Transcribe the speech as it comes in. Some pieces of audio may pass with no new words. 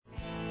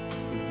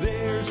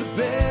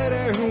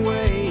better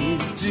way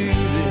to do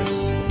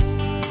this.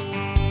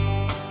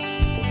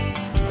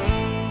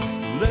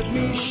 Let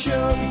me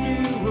show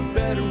you a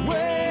better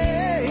way.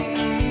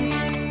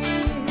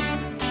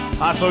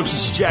 Hi, folks.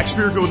 This is Jack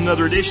Spirko with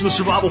another edition of the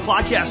Survival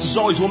Podcast. As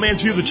always, one man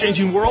view of the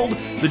changing world,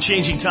 the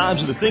changing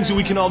times, and the things that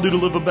we can all do to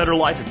live a better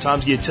life if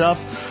times get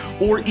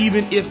tough, or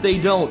even if they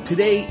don't.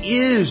 Today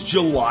is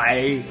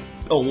July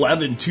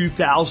 11,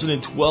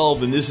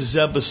 2012, and this is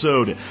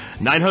episode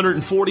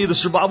 940 of the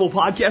Survival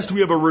Podcast.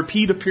 We have a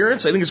repeat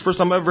appearance. I think it's the first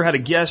time I've ever had a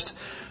guest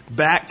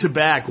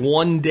back-to-back,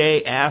 one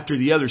day after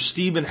the other.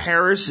 Stephen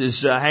Harris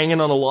is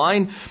hanging on the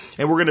line,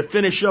 and we're going to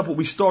finish up what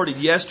we started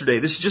yesterday.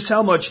 This is just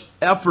how much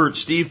effort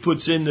Steve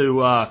puts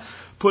into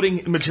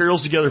putting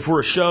materials together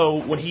for a show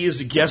when he is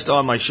a guest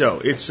on my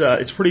show.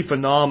 It's pretty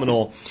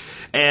phenomenal.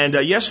 And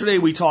yesterday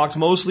we talked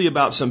mostly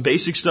about some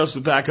basic stuff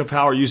with backup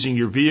power using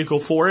your vehicle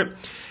for it,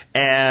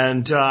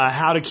 and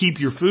how to keep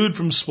your food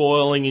from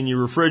spoiling in your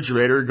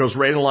refrigerator. It goes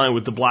right in line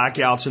with the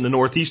blackouts in the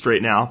Northeast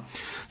right now.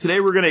 Today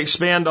we're going to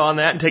expand on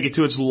that and take it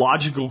to its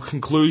logical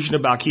conclusion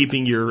about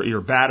keeping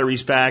your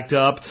batteries backed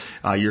up,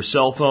 your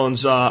cell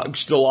phones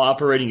still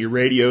operating, your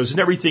radios, and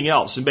everything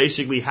else, and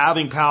basically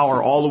having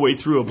power all the way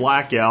through a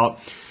blackout,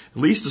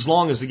 at least as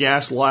long as the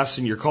gas lasts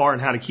in your car,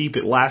 and how to keep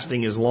it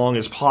lasting as long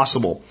as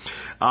possible.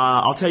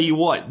 I'll tell you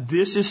what,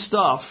 this is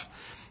stuff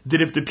that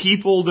if the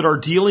people that are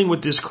dealing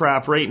with this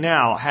crap right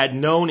now had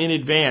known in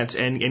advance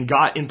and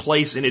got in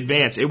place in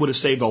advance, it would have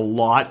saved a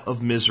lot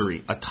of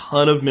misery, a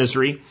ton of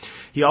misery.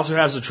 He also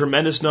has a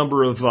tremendous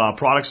number of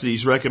products that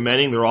he's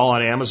recommending. They're all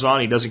on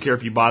Amazon. He doesn't care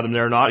if you buy them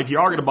there or not. If you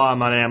are going to buy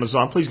them on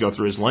Amazon, please go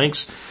through his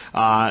links.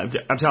 I'm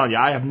telling you,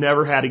 I have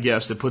never had a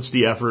guest that puts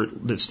the effort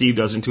that Steve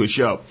does into a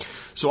show.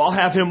 So I'll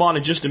have him on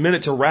in just a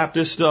minute to wrap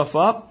this stuff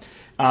up.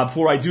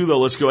 Before I do, though,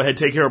 let's go ahead and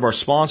take care of our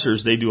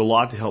sponsors. They do a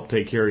lot to help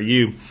take care of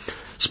you.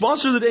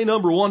 Sponsor of the day,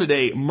 number one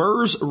today,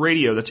 MERS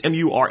Radio. That's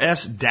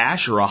M-U-R-S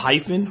dash or a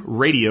hyphen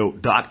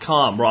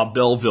radio.com. Rob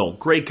Belleville,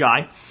 great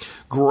guy.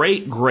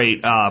 Great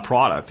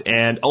product,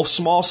 and a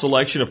small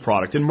selection of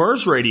product. And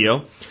MERS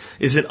Radio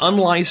is an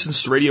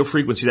unlicensed radio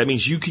frequency. That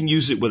means you can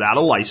use it without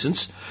a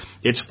license.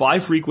 It's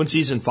 5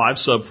 frequencies and 5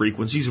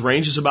 sub-frequencies.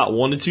 Range is about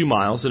 1 to 2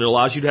 miles, and it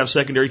allows you to have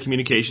secondary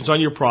communications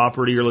on your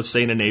property or, let's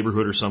say, in a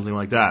neighborhood or something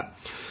like that.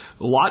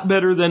 A lot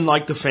better than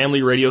like the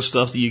family radio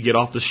stuff that you get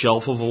off the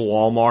shelf of a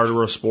Walmart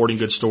or a sporting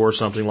goods store or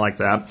something like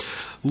that.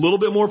 A little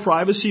bit more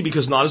privacy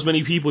because not as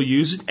many people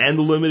use it, and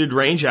the limited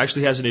range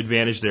actually has an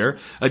advantage there.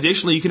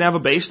 Additionally, you can have a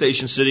base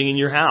station sitting in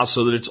your house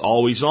so that it's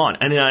always on.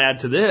 And then add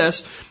to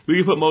this, we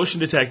can put motion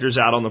detectors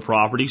out on the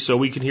property so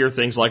we can hear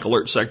things like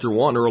Alert Sector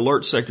 1 or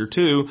Alert Sector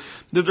 2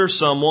 that there's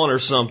someone or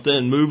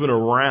something moving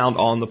around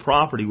on the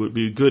property. Would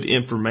be good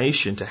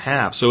information to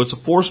have. So it's a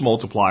force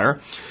multiplier.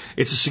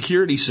 It's a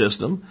security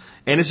system,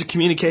 and it's a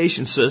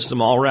communication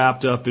system all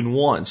wrapped up in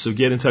one. So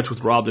get in touch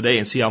with Rob today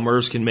and see how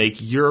MERS can make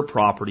your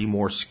property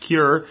more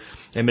secure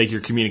and make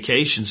your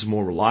communications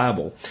more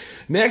reliable.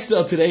 Next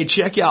up today,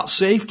 check out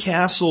Safe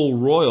Castle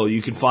Royal.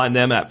 You can find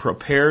them at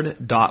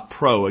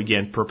prepared.pro.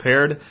 Again,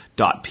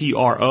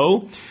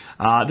 prepared.pro.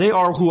 They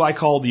are who I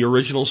call the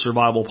original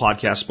Survival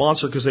Podcast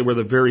sponsor because they were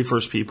the very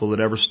first people that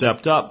ever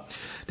stepped up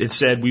and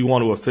said, we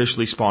want to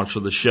officially sponsor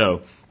the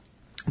show.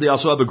 They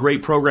also have a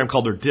great program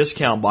called their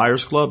Discount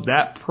Buyers Club.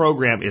 That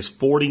program is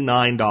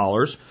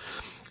 $49.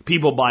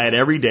 People buy it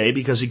every day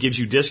because it gives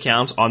you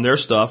discounts on their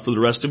stuff for the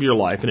rest of your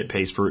life, and it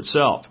pays for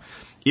itself.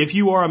 If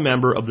you are a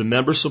member of the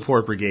Member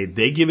Support Brigade,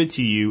 they give it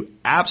to you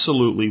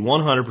absolutely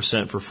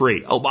 100% for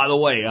free. Oh, by the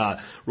way,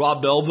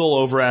 Rob Belleville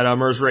over at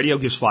MERS Radio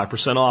gives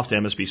 5% off to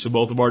MSB. So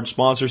both of our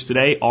sponsors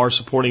today are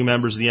supporting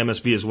members of the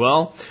MSB as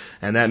well.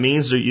 And that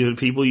means they're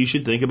people you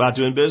should think about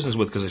doing business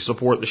with because they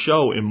support the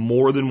show in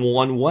more than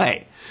one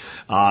way.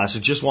 So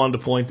just wanted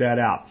to point that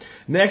out.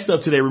 Next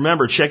up today,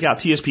 remember, check out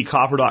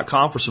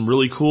tspcopper.com for some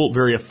really cool,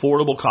 very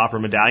affordable copper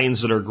medallions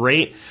that are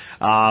great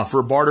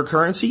for barter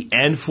currency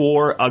and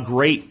for a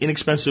great,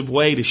 inexpensive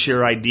way to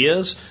share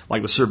ideas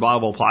like the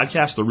Survival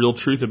Podcast, The Real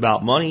Truth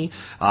About Money,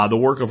 the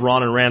work of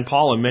Ron and Rand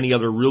Paul, and many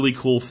other really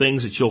cool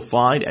things that you'll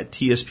find at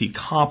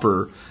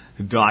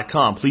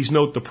tspcopper.com. Please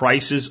note the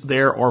prices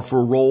there are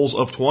for rolls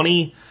of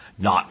 20,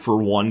 not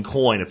for one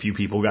coin. A few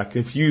people got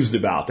confused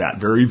about that.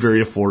 Very,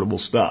 very affordable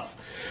stuff.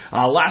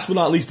 Last but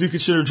not least, do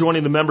consider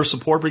joining the Member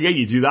Support Brigade.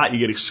 You do that, you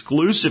get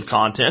exclusive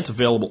content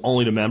available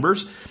only to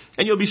members,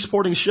 and you'll be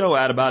supporting the show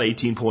at about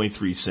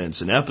 18.3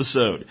 cents an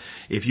episode.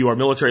 If you are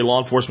military, law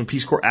enforcement,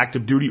 Peace Corps,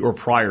 active duty, or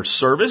prior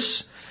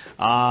service,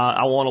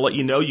 I want to let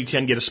you know you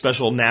can get a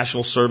special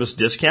national service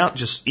discount.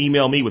 Just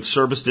email me with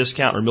service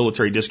discount or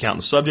military discount in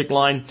the subject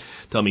line.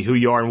 Tell me who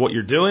you are and what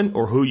you're doing,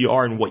 or who you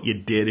are and what you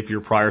did if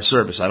you're prior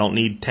service. I don't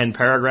need 10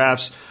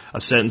 paragraphs. A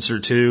sentence or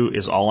two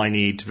is all I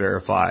need to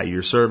verify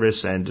your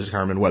service and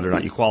determine whether or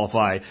not you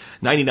qualify.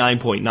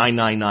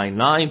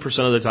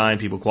 99.9999% of the time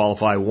people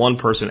qualify. One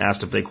person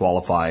asked if they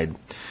qualified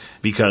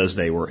because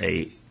they were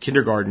a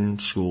kindergarten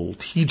school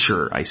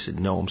teacher. I said,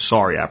 no, I'm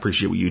sorry. I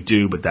appreciate what you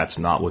do, but that's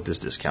not what this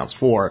discount's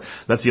for.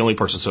 That's the only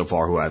person so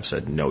far who I've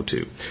said no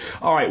to.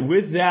 All right,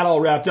 with that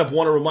all wrapped up, I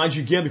want to remind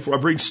you again before I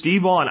bring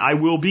Steve on, I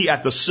will be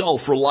at the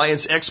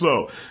Self-Reliance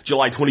Expo,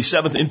 July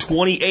 27th and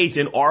 28th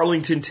in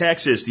Arlington,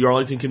 Texas, the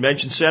Arlington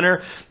Convention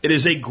Center. It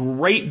is a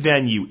great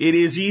venue. It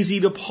is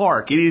easy to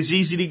park. It is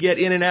easy to get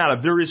in and out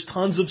of. There is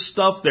tons of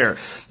stuff there.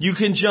 You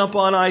can jump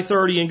on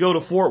I-30 and go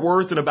to Fort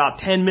Worth in about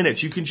 10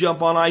 minutes. You can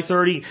jump on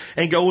I-30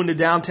 and go into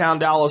downtown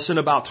Dallas in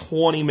about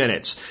 20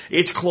 minutes.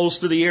 It's close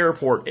to the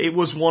airport. I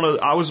was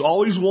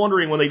always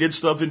wondering when they did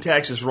stuff in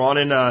Texas, Ron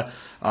and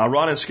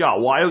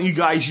Scott, why don't you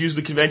guys use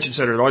the convention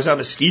center? They always have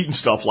mesquite and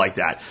stuff like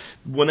that.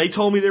 When they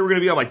told me they were going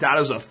to be, I'm like, that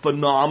is a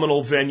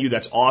phenomenal venue.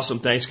 That's awesome.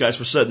 Thanks, guys,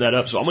 for setting that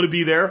up. So I'm going to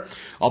be there.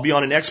 I'll be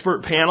on an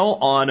expert panel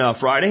on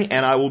Friday,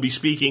 and I will be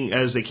speaking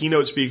as a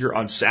keynote speaker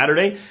on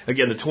Saturday.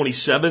 Again, the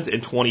 27th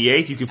and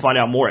 28th. You can find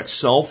out more at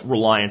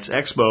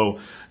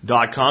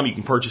selfrelianceexpo.com. You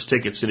can purchase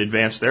tickets in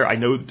advance there. I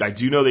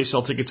do know they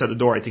sell tickets at the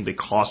door. I think they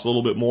cost a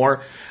little bit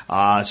more.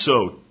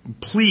 So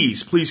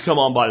please come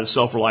on by the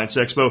Self-Reliance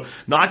Expo,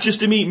 not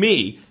just to meet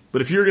me,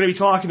 but if you're going to be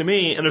talking to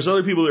me and there's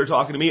other people that are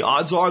talking to me,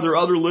 odds are there are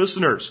other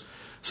listeners.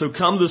 So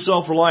come to the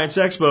Self-Reliance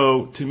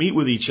Expo to meet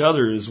with each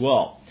other as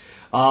well.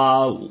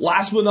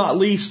 Last but not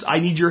least, I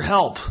need your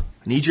help.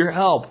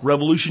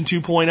 Revolution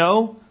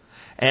 2.0,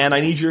 and I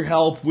need your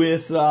help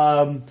with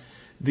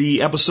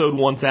the Episode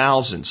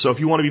 1000. So if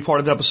you want to be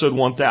part of Episode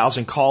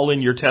 1000, call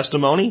in your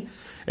testimony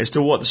as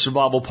to what the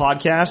Survival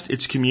Podcast,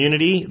 its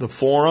community, the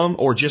forum,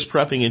 or just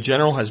prepping in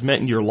general has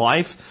meant in your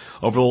life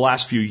over the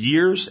last few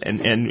years,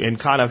 and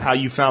kind of how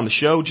you found the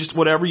show, just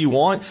whatever you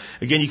want.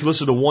 Again, you can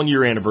listen to the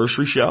 1-year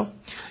anniversary show.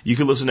 You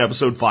can listen to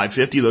episode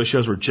 550. Those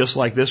shows were just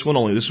like this one,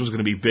 only this one's going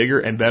to be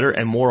bigger and better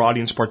and more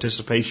audience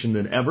participation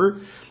than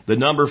ever. The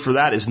number for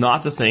that is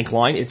not the Think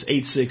line. It's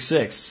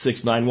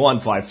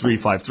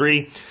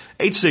 866-691-5353.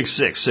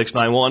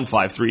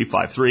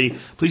 866-691-5353.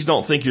 Please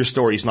don't think your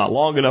story is not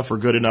long enough or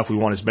good enough. We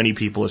want as many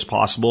people as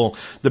possible.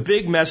 The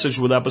big message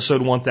with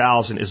Episode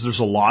 1000 is there's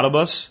a lot of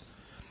us.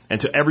 And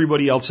to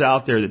everybody else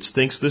out there that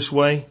thinks this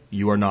way,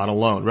 you are not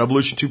alone.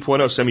 Revolution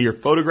 2.0, send me your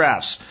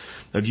photographs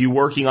of you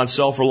working on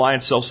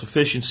self-reliance,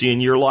 self-sufficiency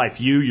in your life,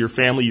 you, your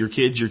family, your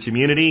kids, your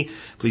community.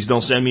 Please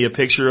don't send me a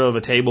picture of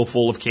a table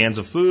full of cans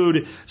of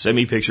food. Send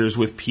me pictures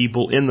with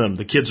people in them.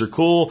 The kids are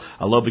cool.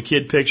 I love the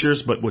kid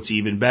pictures, but what's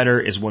even better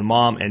is when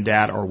mom and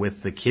dad are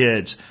with the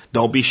kids.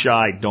 Don't be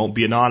shy. Don't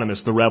be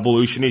anonymous. The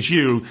revolution is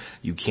you.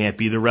 You can't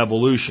be the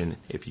revolution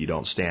if you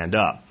don't stand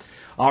up.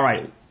 All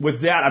right,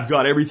 with that, I've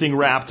got everything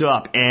wrapped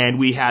up, and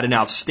we had an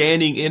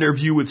outstanding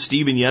interview with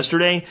Stephen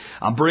yesterday.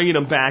 I'm bringing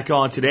him back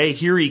on today.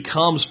 Here he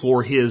comes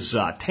for his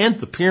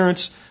 10th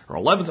appearance, or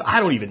 11th, I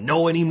don't even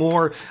know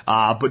anymore,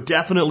 but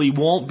definitely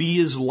won't be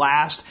his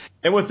last.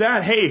 And with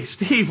that, hey,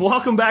 Steve,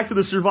 welcome back to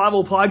the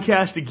Survival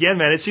Podcast again,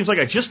 man. It seems like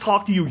I just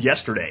talked to you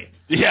yesterday.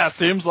 Yeah,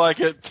 seems like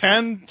it.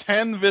 10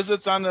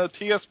 visits on the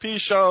TSP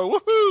show.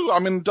 Woohoo!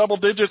 I'm in double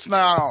digits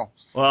now.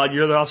 Well,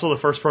 you're also the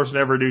first person to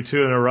ever do 2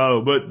 in a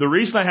row. But the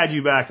reason I had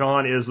you back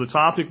on is the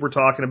topic we're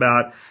talking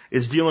about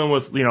is dealing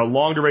with,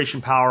 long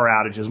duration power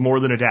outages, more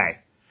than a day.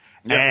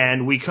 Yep.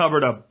 And we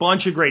covered a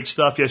bunch of great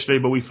stuff yesterday,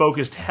 but we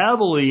focused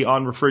heavily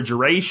on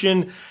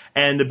refrigeration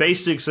and the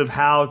basics of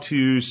how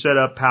to set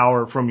up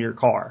power from your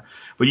car.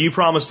 But you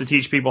promised to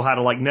teach people how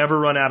to never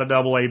run out of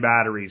AA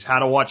batteries, how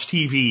to watch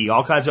TV,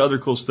 all kinds of other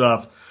cool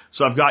stuff.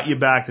 So I've got you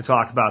back to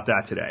talk about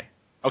that today.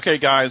 Okay,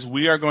 guys,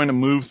 we are going to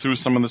move through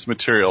some of this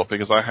material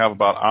because I have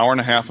about an hour and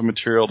a half of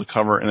material to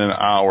cover in an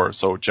hour.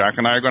 So Jack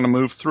and I are going to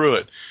move through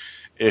it.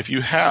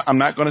 I'm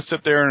not going to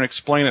sit there and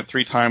explain it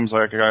 3 times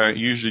like I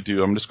usually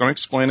do. I'm just going to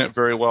explain it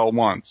very well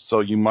once.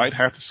 So you might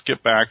have to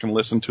skip back and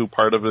listen to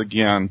part of it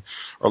again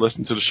or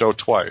listen to the show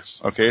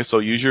twice. Okay, so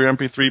use your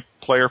MP3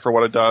 player for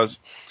what it does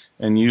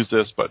and use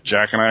this, but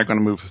Jack and I are going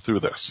to move through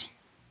this.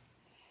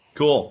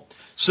 Cool.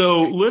 So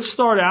let's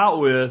start out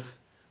with,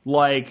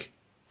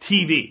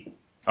 TV.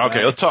 Okay,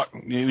 right. Let's talk.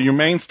 Your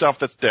main stuff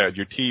that's dead.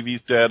 Your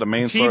TV's dead. The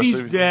main source.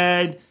 TV's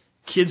dead.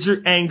 Kids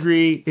are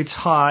angry. It's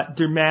hot.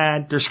 They're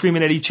mad. They're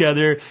screaming at each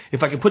other.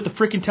 If I can put the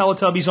freaking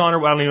Teletubbies on,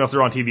 or I don't even know if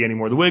they're on TV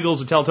anymore. The Wiggles,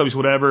 the Teletubbies,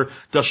 whatever.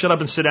 They'll shut up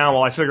and sit down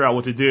while I figure out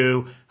what to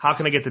do. How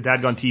can I get the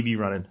dadgone TV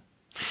running?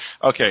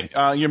 Okay,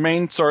 your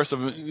main source of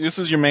news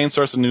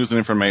and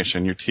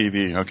information, your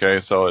TV, okay?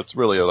 So it's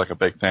really a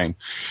big thing.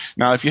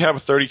 Now, if you have a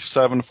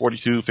 37,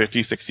 42,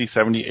 50, 60,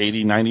 70,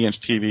 80,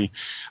 90-inch TV,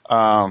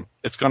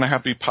 it's going to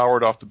have to be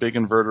powered off the big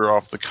inverter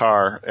off the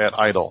car at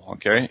idle,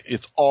 okay?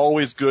 It's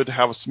always good to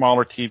have a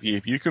smaller TV.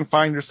 If you can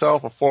find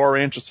yourself a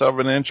 4-inch, a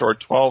 7-inch, or a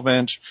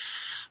 12-inch,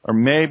 or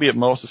maybe at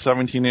most a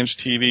 17-inch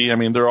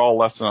TV, they're all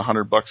less than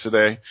 $100 a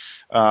day.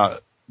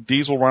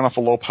 These will run off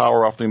a low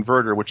power off the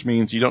inverter, which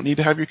means you don't need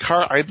to have your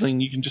car idling.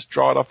 You can just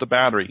draw it off the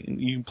battery.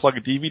 You can plug a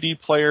DVD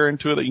player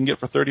into it that you can get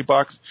for $30.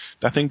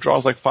 That thing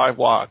draws 5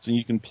 watts, and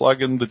you can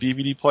plug in the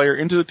DVD player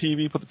into the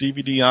TV, put the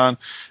DVD on,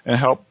 and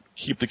help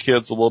keep the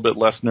kids a little bit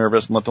less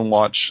nervous and let them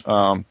watch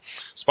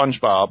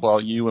SpongeBob while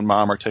you and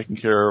Mom are taking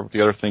care of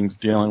the other things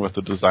dealing with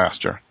the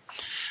disaster.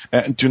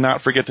 And do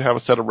not forget to have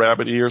a set of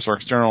rabbit ears or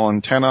external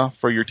antenna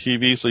for your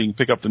TV so you can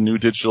pick up the new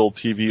digital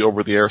TV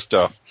over-the-air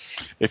stuff.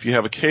 If you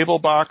have a cable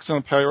box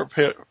and a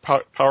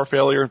power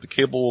failure, the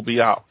cable will be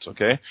out,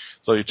 okay?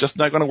 So it's just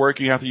not going to work.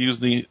 You have to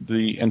use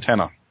the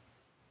antenna.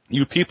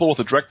 You people with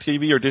a direct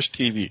TV or dish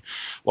TV,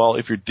 well,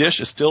 if your dish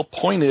is still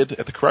pointed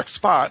at the correct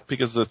spot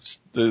because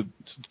the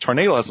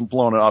tornado hasn't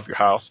blown it off your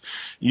house,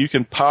 you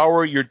can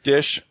power your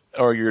dish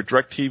or your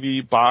direct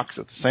TV box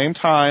at the same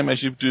time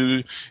as you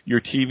do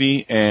your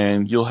TV,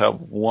 and you'll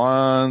have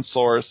one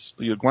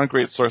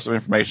great source of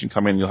information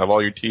come in. You'll have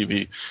all your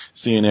TV,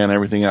 CNN,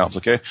 everything else,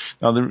 okay?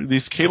 Now,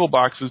 these cable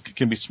boxes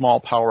can be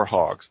small power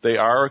hogs. They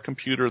are a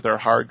computer, they're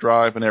hard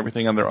drive and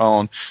everything on their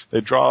own.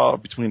 They draw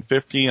between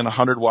 50 and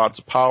 100 watts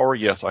of power.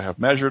 Yes, I have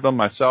measured them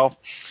myself.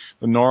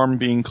 The norm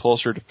being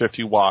closer to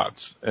 50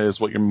 watts is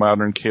what your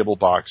modern cable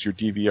box, your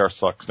DVR,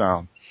 sucks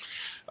down.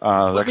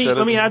 Let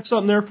me add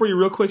something there for you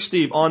real quick,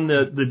 Steve, on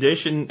the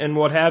dish and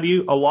what have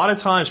you. A lot of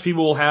times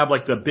people will have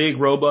like the big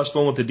robust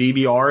one with the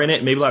DVR in it,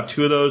 and maybe they'll have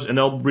two of those, and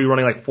they'll be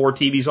running like 4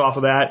 TVs off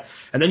of that.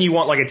 And then you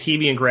want like a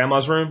TV in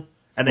grandma's room,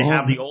 and they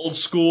have the old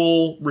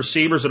school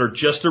receivers that are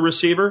just a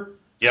receiver.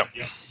 Yep.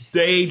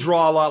 They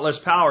draw a lot less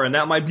power, and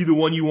that might be the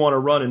one you want to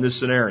run in this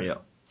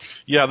scenario.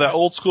 Yeah, that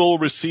old school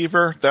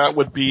receiver, that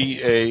would be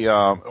a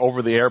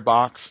over-the-air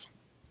box.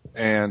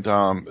 And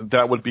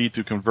that would be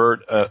to convert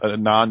a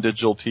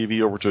non-digital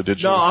TV over to a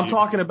digital TV. No, I'm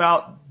talking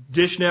about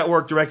Dish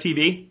Network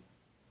DirecTV.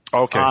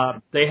 Okay.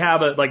 They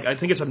have I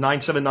think it's a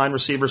 979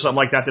 receiver or something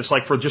like that that's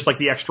like for just like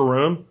the extra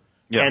room.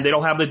 Yeah. And they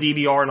don't have the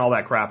DVR and all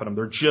that crap in them.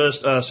 They're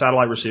just a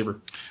satellite receiver.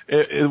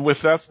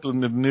 If that's the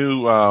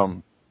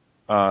new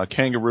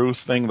Kangaroo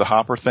thing, the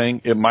Hopper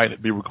thing, it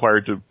might be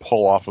required to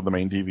pull off of the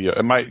main DVR.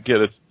 It might get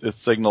its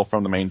signal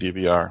from the main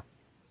DVR.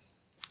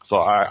 So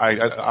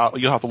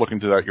you'll have to look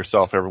into that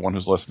yourself, everyone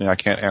who's listening. I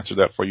can't answer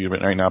that for you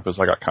right now because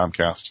I got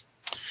Comcast.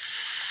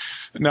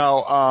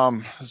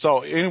 Now, so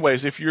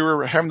anyways, if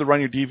you're having to run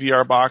your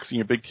DVR box and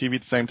your big TV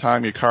at the same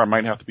time, your car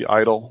might have to be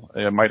idle.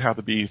 It might have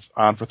to be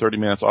on for 30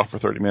 minutes, off for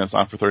 30 minutes,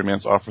 on for 30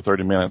 minutes, off for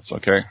 30 minutes,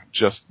 okay?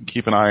 Just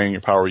keep an eye on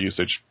your power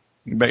usage.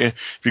 If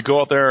you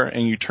go out there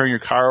and you turn your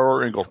car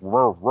over and go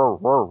roar, roar,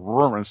 roar,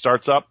 roar, and it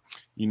starts up,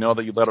 you know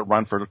that you let it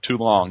run for too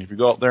long. If you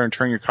go out there and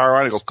turn your car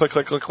on, it goes click,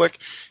 click, click, click,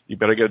 you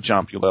better get a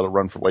jump. You let it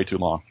run for way too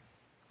long.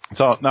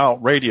 So now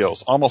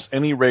radios, almost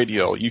any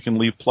radio you can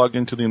leave plugged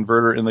into the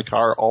inverter in the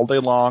car all day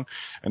long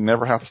and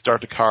never have to start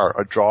the car.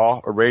 A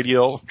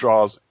radio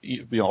draws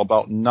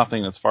about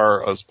nothing as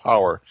far as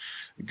power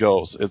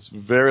goes. It's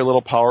very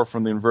little power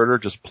from the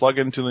inverter. Just plug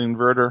into the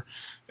inverter,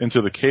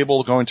 into the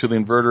cable going to the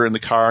inverter in the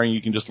car, and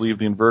you can just leave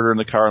the inverter in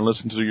the car and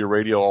listen to your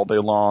radio all day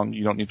long.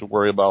 You don't need to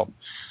worry about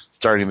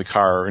starting the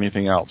car or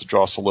anything else. It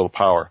draws so little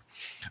power.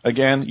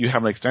 Again, you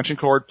have an extension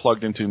cord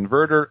plugged into the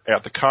inverter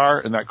at the car,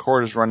 and that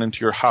cord is run into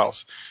your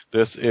house.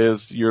 This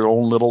is your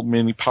own little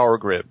mini power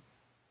grid.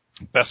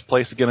 Best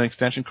place to get an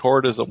extension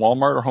cord is at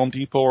Walmart or Home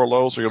Depot or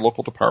Lowe's or your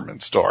local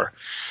department store.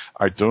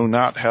 I do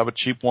not have a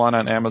cheap one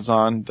on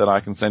Amazon that I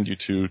can send you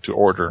to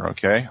order,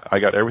 okay? I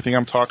got everything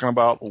I'm talking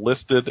about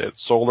listed at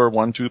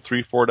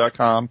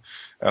solar1234.com,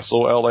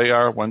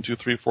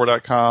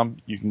 SOLAR1234.com.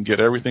 You can get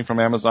everything from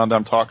Amazon that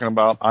I'm talking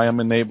about. I am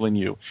enabling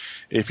you.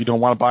 If you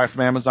don't want to buy it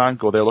from Amazon,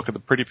 go there, look at the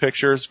pretty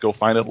pictures, go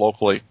find it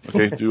locally,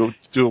 okay?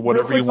 Do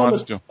whatever you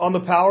want to do. On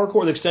the power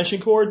cord, the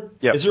extension cord,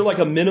 yep. Is there like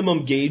a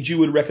minimum gauge you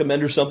would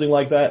recommend or something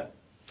like that?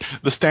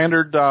 The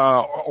standard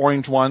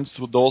orange ones,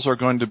 those are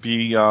going to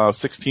be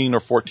 16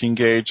 or 14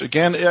 gauge.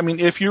 Again, I mean,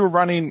 if you're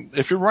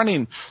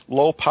running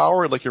low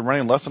power, like you're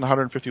running less than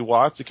 150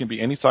 watts, it can be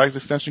any size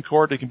extension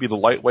cord. It can be the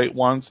lightweight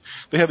ones.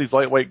 They have these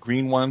lightweight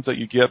green ones that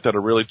you get that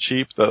are really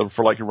cheap, that are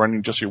for like you're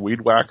running just your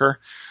weed whacker.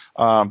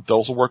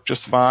 Those will work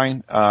just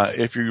fine.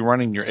 If you're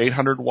running your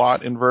 800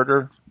 watt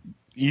inverter,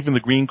 even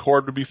the green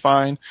cord would be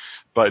fine,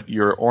 but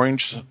your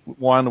orange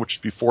one, which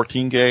would be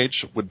 14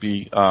 gauge, would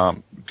be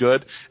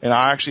good. And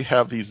I actually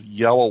have these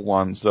yellow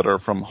ones that are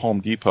from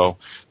Home Depot.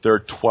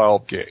 They're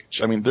 12 gauge.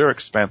 I mean, they're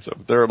expensive.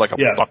 They're like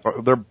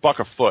they're $1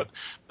 a foot.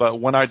 But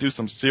when I do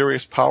some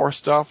serious power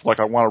stuff, like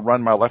I want to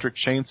run my electric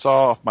chainsaw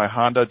off my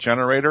Honda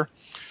generator,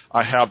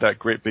 I have that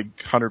great big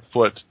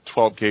 100-foot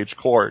 12 gauge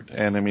cord.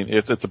 And I mean,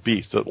 it's a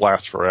beast. It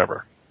lasts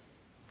forever.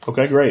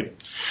 Okay, great.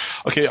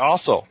 Okay,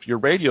 also, your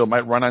radio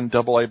might run on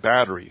AA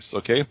batteries,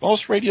 okay?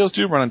 Most radios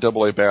do run on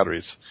AA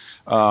batteries.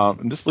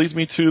 And this leads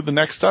me to the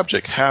next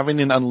subject, having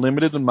an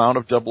unlimited amount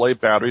of AA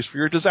batteries for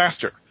your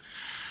disaster.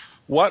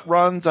 What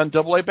runs on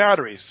AA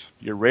batteries?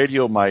 Your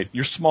radio might.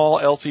 Your small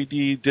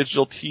LCD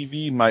digital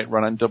TV might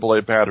run on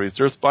AA batteries.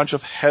 There's a bunch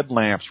of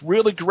headlamps,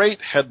 really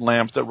great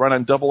headlamps that run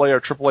on AA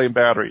or AAA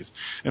batteries.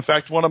 In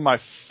fact, one of my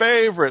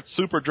favorite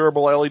super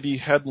durable LED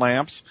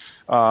headlamps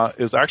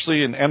is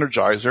actually an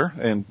Energizer,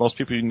 and most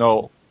people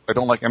know I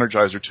don't like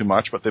Energizer too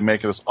much, but they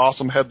make this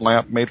awesome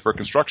headlamp made for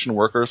construction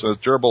workers, and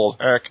it's durable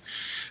as heck,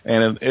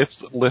 and it's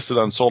listed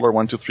on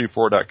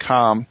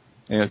solar1234.com,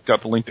 and it's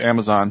got the link to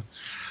Amazon.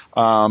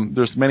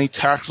 There's many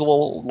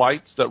tactical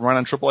lights that run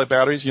on AAA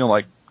batteries,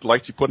 like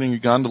lights you put in your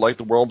gun to light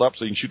the world up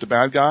so you can shoot the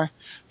bad guy.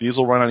 These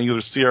will run on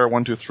either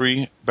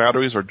CR123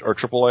 batteries or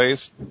AAAs.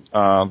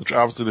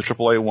 Obviously, the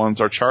AAA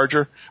ones are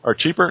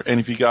cheaper, and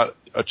if you got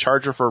a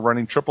charger for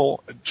running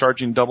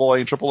charging AA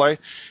and AAA,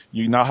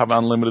 you now have an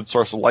unlimited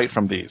source of light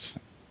from these.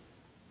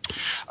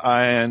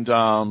 And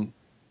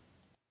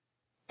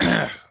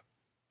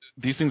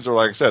these things are,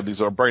 like I said, these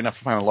are bright enough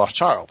to find a lost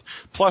child.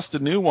 Plus, the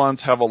new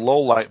ones have a low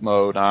light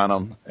mode on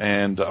them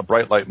and a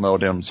bright light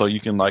mode in them. So you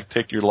can, like,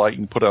 take your light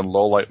and put it on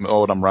low light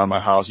mode. I'm around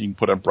my house. You can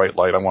put on bright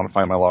light. I want to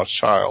find my lost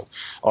child.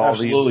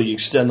 Absolutely. You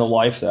extend the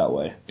life that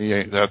way.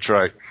 Yeah, that's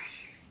right.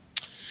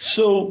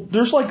 So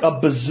there's like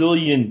a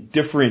bazillion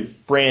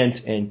different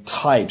brands and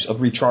types of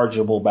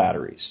rechargeable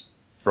batteries.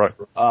 Right.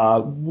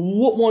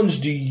 What ones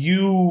do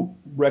you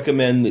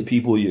recommend that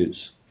people use?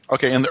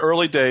 Okay, in the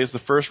early days, the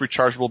first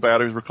rechargeable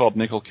batteries were called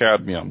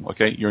nickel-cadmium.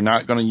 Okay, you're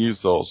not going to use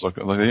those.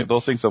 Okay?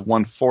 Those things have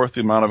 1/4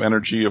 the amount of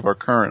energy of our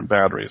current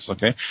batteries.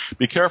 Okay,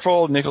 be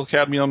careful.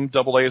 Nickel-cadmium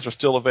AA's are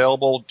still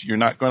available. You're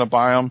not going to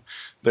buy them.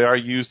 They are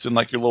used in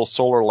like your little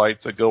solar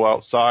lights that go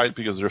outside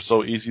because they're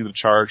so easy to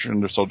charge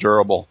and they're so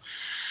durable.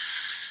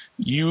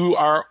 You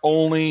are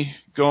only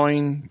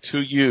going to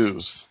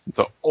use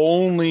the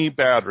only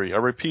battery. I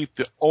repeat,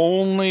 the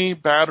only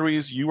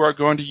batteries you are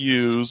going to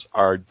use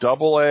are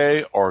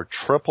AA or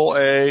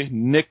AAA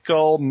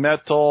nickel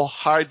metal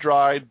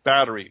hydride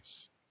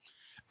batteries.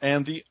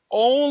 And the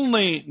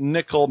only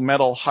nickel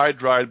metal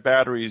hydride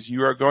batteries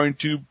you are going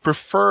to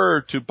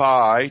prefer to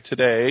buy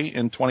today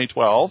in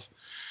 2012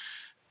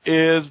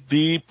 is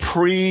the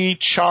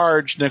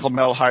pre-charged nickel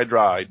metal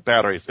hydride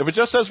batteries. If it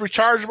just says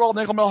rechargeable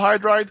nickel metal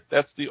hydride,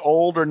 that's the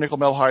older nickel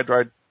metal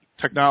hydride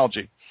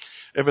technology.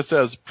 If it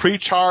says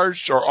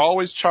pre-charged or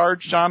always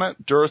charged on it,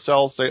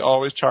 Duracells say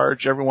always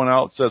charged, everyone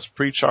else says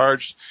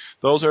pre-charged.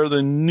 Those are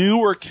the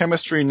newer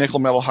chemistry nickel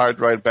metal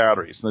hydride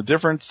batteries. And the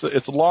difference,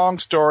 it's a long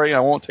story.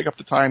 I won't take up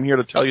the time here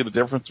to tell you the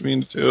difference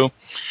between the two.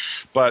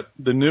 But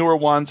the newer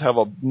ones have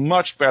a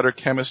much better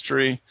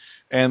chemistry.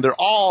 And they're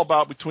all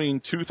about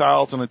between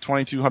 2,000 and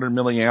 2,200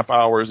 milliamp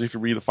hours if you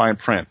read the fine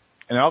print.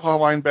 An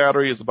alkaline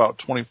battery is about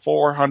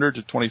 2,400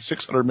 to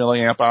 2,600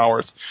 milliamp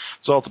hours.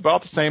 So it's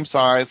about the same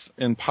size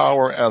in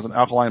power as an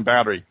alkaline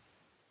battery.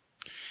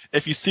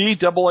 If you see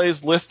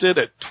AA's listed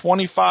at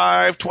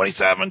 25,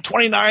 27,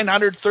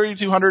 2,900,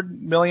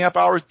 3,200 milliamp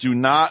hours, do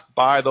not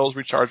buy those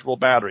rechargeable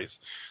batteries.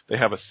 They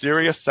have a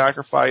serious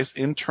sacrifice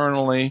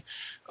internally.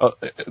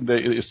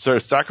 They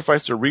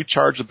sacrifice their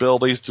recharge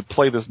abilities to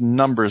play this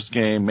numbers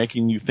game,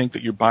 making you think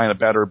that you're buying a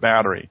better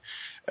battery.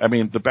 I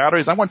mean, the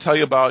batteries I'm going to tell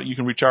you about, you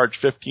can recharge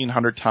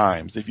 1,500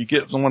 times. If you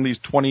get one of these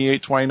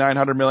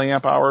 2,900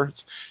 milliamp hours,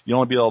 you'll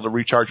only be able to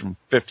recharge them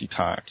 50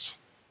 times.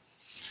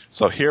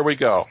 So here we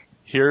go.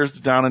 Here's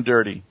the down and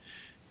dirty.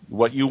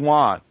 What you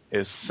want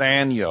is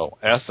Sanyo,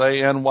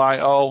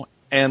 S-A-N-Y-O,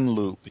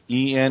 N-Loop,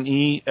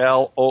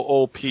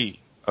 E-N-E-L-O-O-P.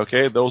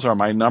 Okay, those are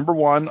my number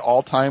one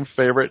all-time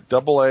favorite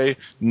AA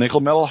nickel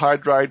metal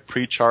hydride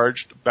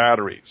pre-charged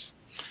batteries.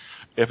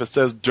 If it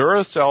says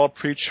Duracell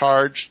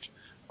pre-charged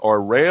or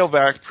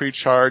Rayovac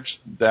pre-charged,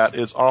 that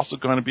is also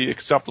going to be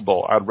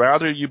acceptable. I'd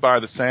rather you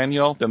buy the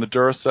Sanyo than the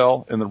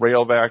Duracell and the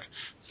Rayovac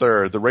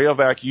third. The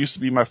Rayovac used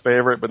to be my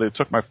favorite, but they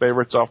took my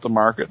favorites off the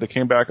market. They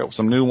came back up with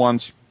some new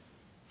ones.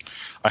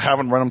 I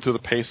haven't run them through the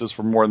paces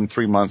for more than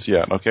 3 months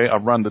yet, okay?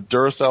 I've run the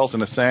Duracells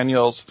and the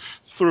Sanyos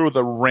through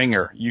the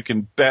ringer. You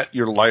can bet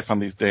your life on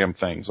these damn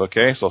things,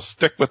 okay? So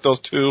stick with those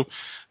two.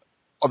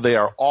 They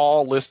are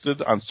all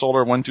listed on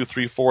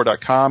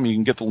solar1234.com. You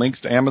can get the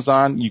links to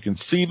Amazon. You can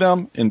see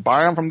them and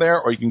buy them from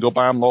there, or you can go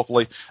buy them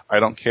locally. I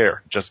don't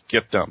care. Just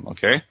get them,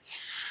 okay?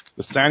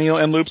 The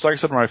Sanyo N-Loops, like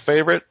I said, are my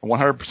favorite,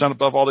 100%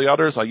 above all the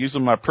others. I use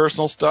them in my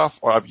personal stuff,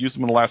 or I've used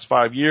them in the last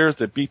 5 years.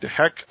 They beat the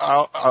heck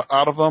out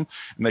of them,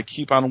 and they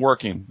keep on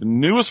working. The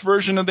newest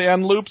version of the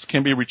N-Loops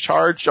can be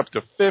recharged up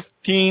to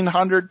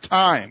 1,500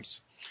 times.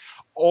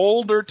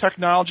 Older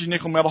technology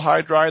nickel metal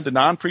hydride, the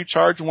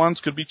non-pre-charged ones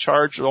could be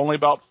charged only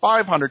about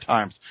 500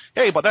 times.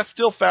 Hey, but that's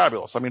still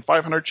fabulous. I mean,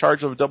 500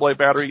 charge of a AA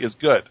battery is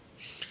good.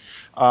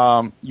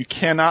 You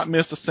cannot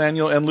miss the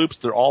Sanyo N-Loops.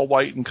 They're all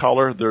white in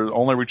color. They're the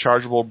only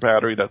rechargeable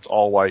battery that's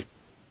all white.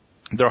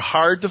 They're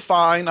hard to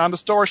find on the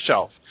store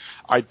shelf.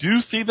 I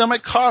do see them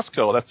at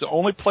Costco. That's the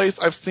only place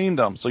I've seen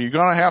them. So you're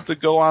going to have to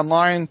go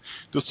online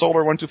to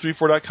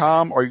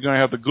solar1234.com, or you're going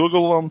to have to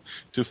Google them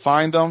to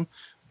find them.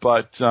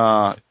 But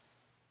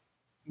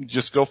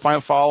just go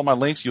follow my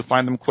links. You'll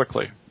find them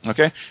quickly.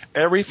 Okay?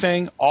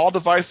 Everything, all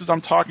devices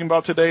I'm talking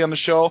about today on the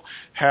show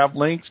have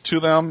links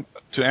to them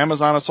to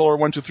Amazon at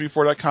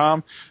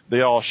solar1234.com. They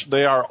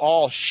are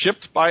all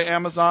shipped by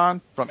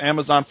Amazon from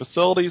Amazon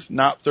facilities,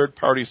 not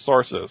third-party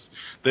sources.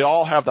 They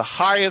all have the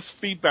highest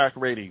feedback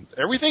ratings.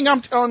 Everything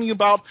I'm telling you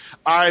about,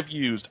 I've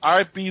used.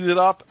 I've beat it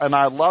up, and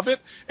I love it,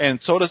 and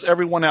so does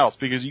everyone else,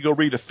 because you go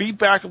read the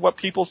feedback of what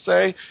people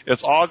say,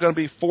 it's all going to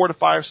be 4 to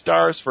 5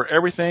 stars for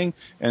everything,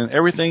 and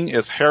everything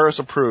is Harris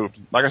approved.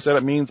 Like I said,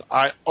 it means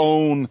I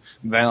own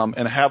them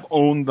and have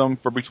owned them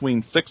for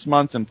between 6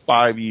 months and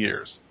 5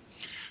 years.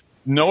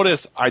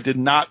 Notice I did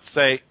not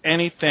say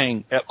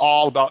anything at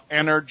all about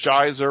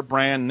Energizer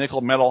brand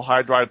nickel metal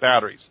hydride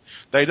batteries.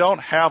 They don't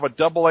have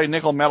a AA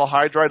nickel metal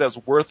hydride that's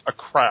worth a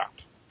crap.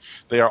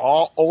 They are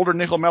all older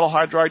nickel metal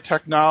hydride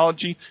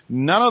technology.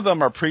 None of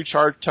them are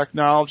pre-charge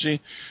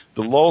technology,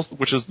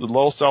 which is the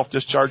low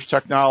self-discharge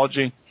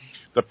technology.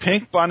 The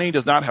Pink Bunny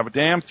does not have a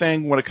damn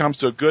thing when it comes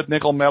to a good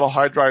nickel metal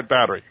hydride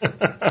battery.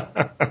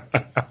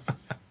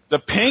 The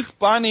Pink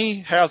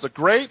Bunny has a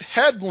great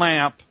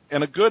headlamp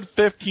and a good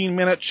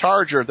 15-minute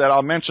charger that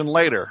I'll mention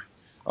later.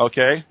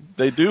 Okay?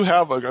 They do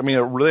have,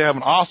 really have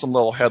an awesome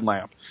little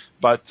headlamp.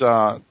 But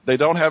they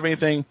don't have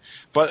anything.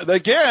 But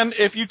again,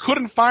 if you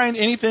couldn't find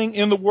anything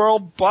in the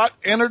world but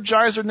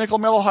Energizer nickel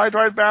metal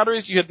hydride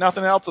batteries, you had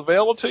nothing else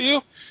available to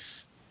you,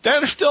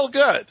 they're still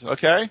good,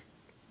 okay?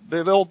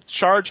 They'll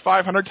charge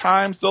 500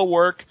 times. They'll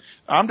work.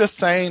 I'm just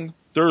saying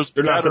they're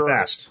not the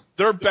best.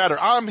 They're better.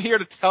 I'm here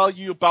to tell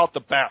you about the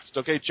best,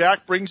 okay?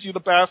 Jack brings you the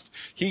best.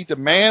 He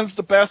demands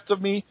the best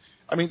of me.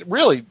 I mean,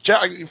 really,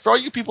 Jack, for all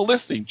you people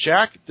listening,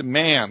 Jack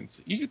demands.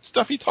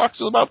 Stuff he talks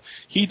about,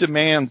 he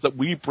demands that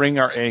we bring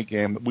our A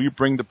game, that we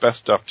bring the best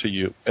stuff to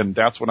you, and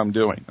that's what I'm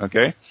doing,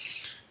 okay?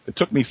 It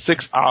took me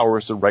 6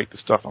 hours to write the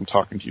stuff I'm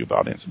talking to you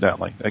about,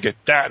 incidentally. Okay,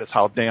 that is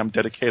how damn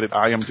dedicated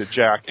I am to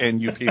Jack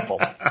and you people.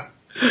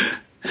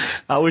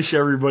 I wish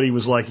everybody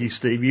was like you,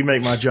 Steve. You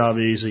make my job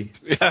easy.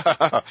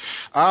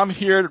 I'm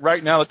here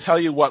right now to tell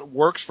you what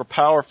works for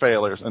power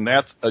failures, and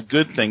that's a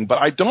good thing. But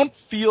I don't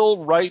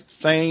feel right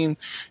saying,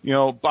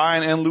 buy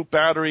an N-loop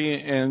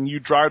battery and you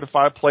drive to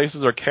 5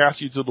 places or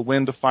cast you to the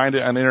wind to find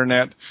it on the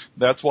internet.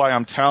 That's why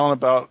I'm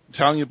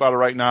telling you about it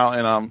right now,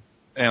 and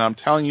I'm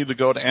telling you to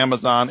go to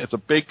Amazon. It's a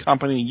big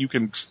company you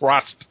can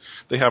trust.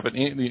 They have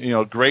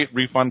a great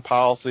refund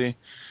policy.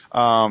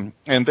 And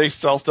they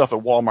sell stuff at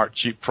Walmart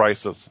cheap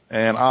prices.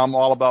 And I'm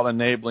all about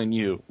enabling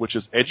you, which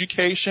is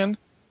education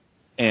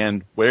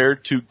and where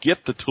to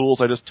get the tools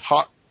I just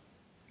taught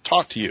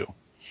to you.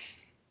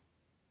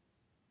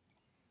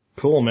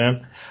 Cool,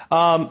 man.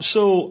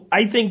 So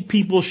I think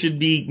people should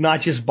be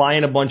not just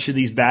buying a bunch of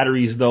these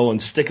batteries, though, and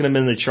sticking them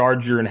in the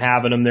charger and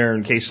having them there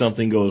in case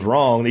something goes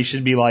wrong. They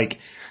should be,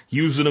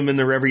 using them in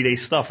their everyday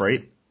stuff,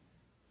 right?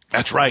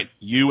 That's right.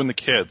 You and the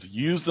kids.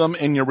 Use them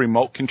in your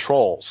remote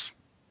controls.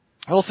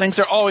 Those things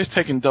are always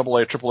taking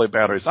AA, AAA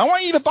batteries. I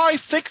want you to buy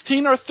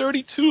 16 or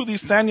 32 of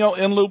these Sanyo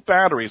in-loop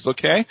batteries,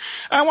 okay?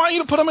 I want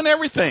you to put them in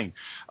everything.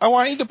 I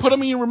want you to put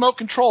them in your remote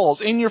controls,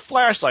 in your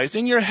flashlights,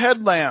 in your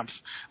headlamps,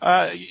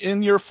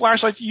 in your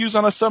flashlights you use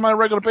on a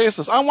semi-regular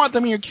basis. I want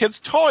them in your kids'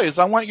 toys.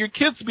 I want your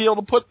kids to be able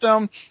to put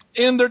them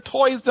in their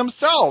toys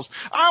themselves.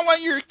 I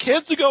want your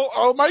kids to go,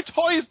 oh, my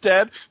toy's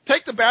dead,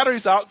 take the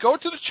batteries out, go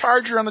to the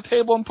charger on the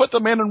table and put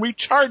them in and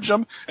recharge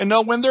them and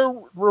know when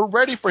we're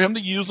ready for him to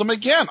use them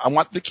again. I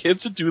want the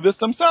kids to do this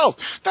themselves.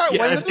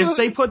 If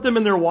they put them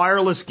in their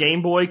wireless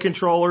Game Boy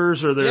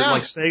controllers or their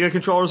Sega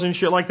controllers and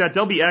shit like that,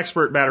 they'll be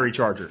expert battery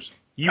chargers.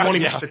 You won't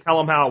even have to tell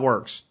them how it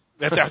works.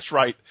 That's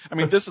right. I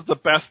mean, this is the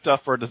best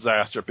stuff for a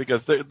disaster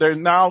because they're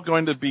now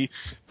going to be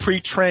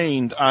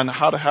pre-trained on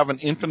how to have an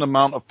infinite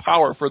amount of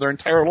power for their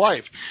entire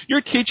life.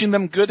 You're teaching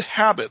them good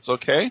habits,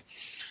 okay?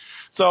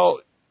 So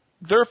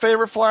their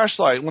favorite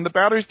flashlight, when the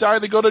batteries die,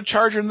 they go to the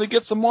charger and they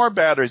get some more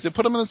batteries. They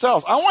put them in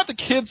themselves. I want the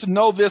kids to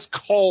know this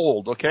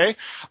cold, okay?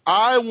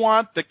 I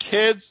want the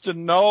kids to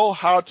know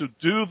how to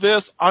do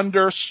this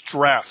under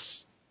stress.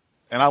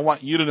 And I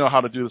want you to know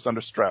how to do this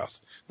under stress.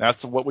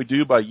 That's what we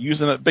do by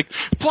using it big.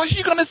 Plus,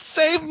 you're going to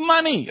save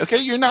money, okay?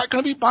 You're not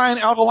going to be buying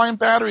alkaline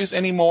batteries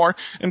anymore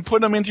and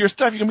putting them into your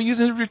stuff. You're going to be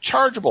using your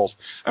rechargeables.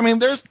 I mean,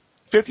 there's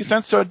 50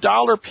 cents to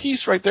 $1 a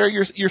piece right there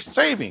you're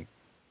saving.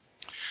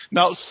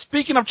 Now,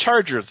 speaking of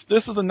chargers,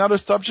 this is another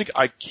subject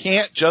I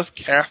can't just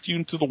cast you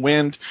into the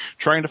wind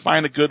trying to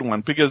find a good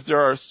one because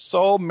there are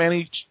so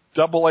many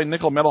AA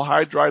nickel metal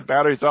hydride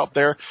batteries out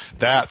there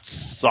that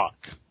suck.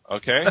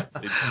 Okay.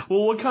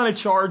 Well, what kind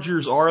of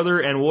chargers are there,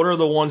 and what are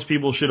the ones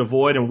people should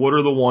avoid, and what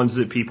are the ones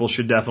that people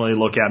should definitely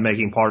look at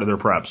making part of their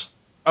preps?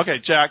 Okay,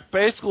 Jack,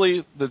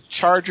 basically the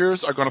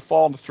chargers are going to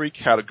fall into 3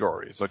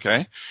 categories,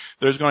 okay?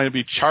 There's going to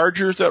be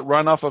chargers that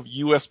run off of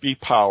USB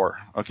power,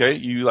 okay?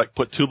 You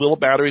put 2 little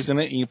batteries in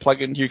it and you plug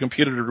it into your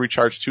computer to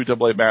recharge 2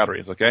 AA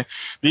batteries, okay?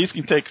 These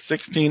can take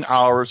 16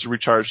 hours to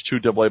recharge 2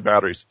 AA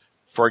batteries.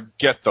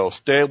 Forget those.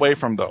 Stay away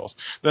from those.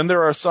 Then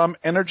there are some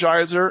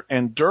Energizer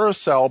and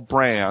Duracell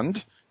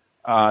brand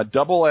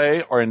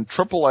AA or in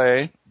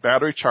AAA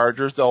battery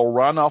chargers. They'll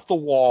run off the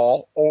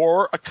wall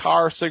or a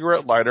car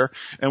cigarette lighter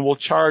and will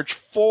charge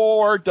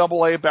 4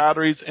 AA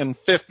batteries in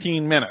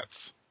 15 minutes.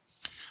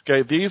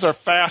 Okay, these are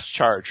fast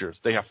chargers.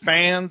 They have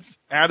fans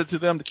added to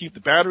them to keep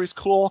the batteries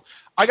cool.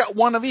 I got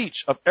one of each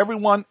of every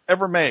one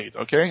ever made,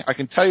 okay? I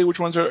can tell you which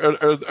ones are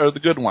the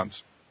good ones.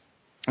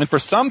 And for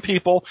some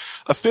people,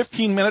 a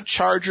 15-minute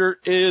charger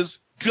is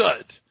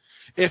good.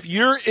 If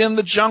you're in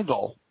the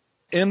jungle,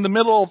 in the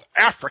middle of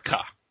Africa,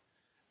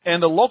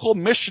 and the local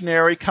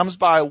missionary comes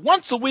by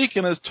once a week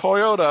in his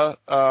Toyota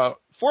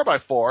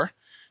 4x4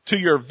 to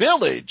your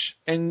village,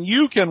 and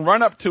you can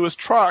run up to his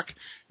truck.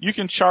 You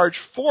can charge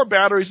 4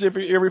 batteries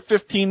every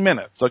 15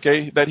 minutes,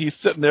 okay, that he's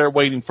sitting there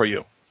waiting for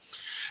you.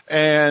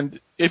 And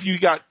if you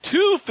got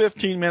 2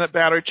 15-minute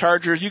battery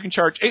chargers, you can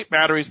charge 8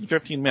 batteries in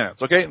 15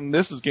 minutes, okay? And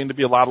this is going to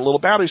be a lot of little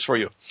batteries for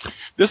you.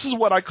 This is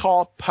what I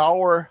call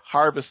power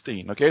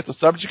harvesting, okay? It's a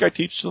subject I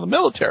teach to the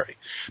military.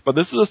 But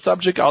this is a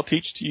subject I'll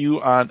teach to you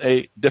on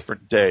a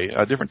different day,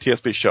 a different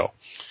TSP show.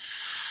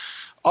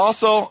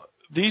 Also,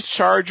 these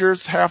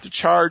chargers have to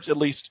charge at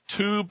least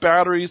 2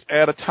 batteries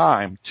at a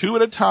time. 2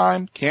 at a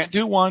time, can't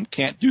do 1,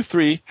 can't do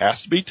 3,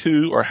 has to be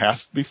 2 or has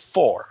to be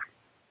 4.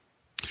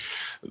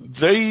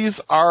 These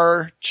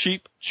are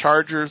cheap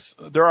chargers.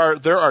 There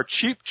are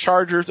cheap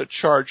chargers that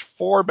charge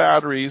 4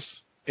 batteries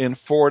in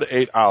 4 to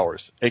 8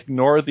 hours.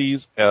 Ignore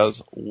these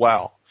as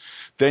well.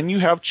 Then you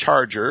have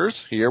chargers.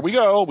 Here we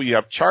go. We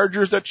have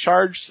chargers that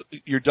charge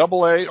your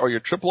AA or your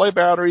AAA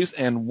batteries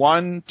in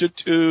 1 to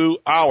 2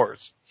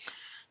 hours.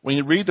 When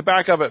you read the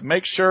back of it,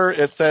 make sure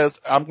it says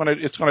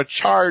it's going to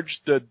charge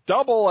the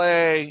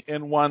AA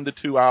in 1 to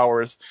 2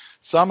 hours.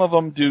 Some of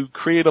them do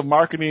creative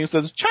marketing. It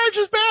says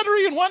charges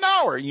battery in 1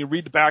 hour. And you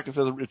read the back, it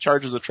says it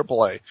charges a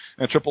AAA,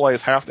 and AAA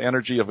is half the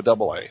energy of a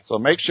AA. So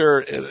make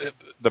sure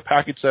the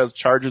package says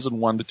charges in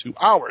 1 to 2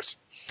 hours.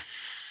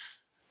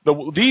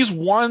 These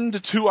 1 to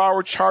 2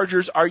 hour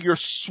chargers are your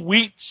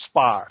sweet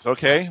spot,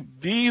 okay?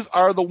 These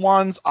are the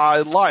ones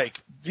I like.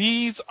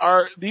 These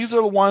are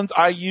the ones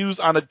I use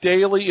on a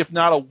daily, if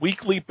not a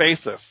weekly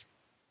basis.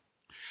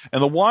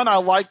 And the one I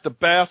like the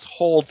best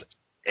holds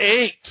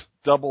 8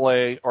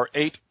 AA or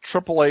 8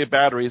 AAA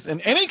batteries in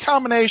any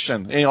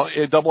combination. You know,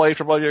 AA,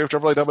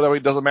 AAA,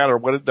 it doesn't matter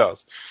what it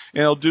does.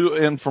 And it'll do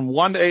from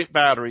 1 to 8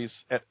 batteries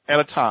at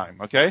a time,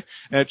 okay?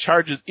 And it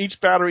charges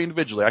each battery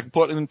individually. I can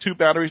put in 2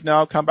 batteries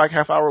now, come back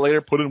half hour later,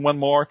 put in 1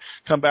 more,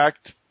 come back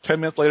 10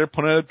 minutes later,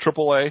 put in a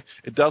AAA.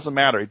 It doesn't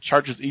matter. It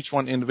charges each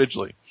one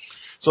individually.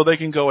 So they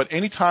can go at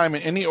any time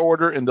in any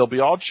order, and they'll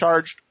be all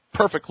charged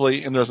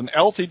perfectly. And there's an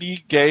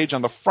LCD gauge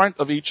on the front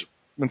of each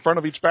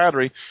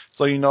battery,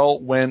 so you know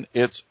when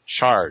it's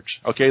charged.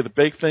 Okay, the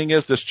big thing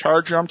is this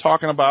charger I'm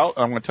talking about,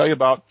 I'm going to tell you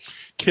about.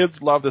 Kids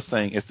love this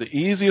thing. It's the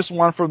easiest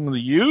one for them to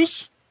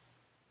use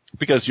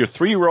because your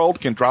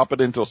 3-year-old can drop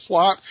it into a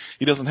slot.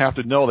 He doesn't have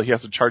to know that he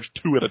has to charge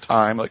 2 at a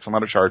time like some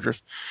other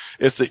chargers.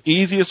 It's the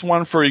easiest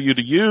one for you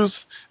to use.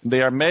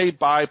 They are made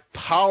by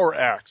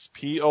PowerX,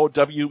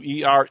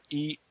 POWEREX.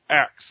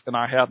 And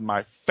I have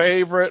my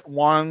favorite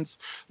ones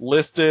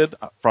listed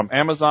from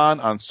Amazon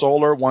on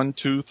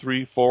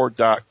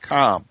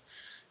solar1234.com.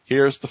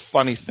 Here's the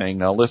funny thing.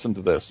 Now listen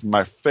to this.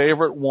 My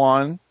favorite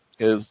one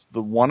is the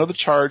one of the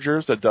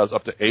chargers that does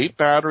up to 8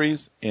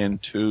 batteries in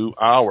 2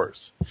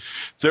 hours.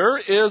 There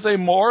is a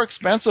more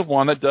expensive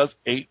one that does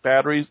 8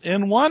 batteries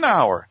in 1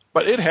 hour,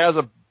 but it has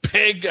a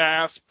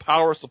big-ass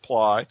power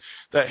supply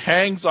that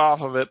hangs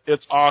off of it.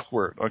 It's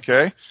awkward,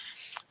 okay?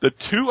 The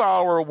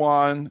 2-hour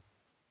one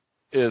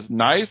is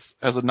nice,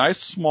 has a nice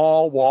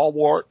small wall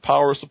wart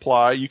power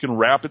supply. You can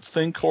wrap its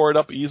thin cord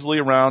up easily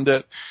around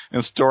it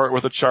and store it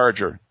with a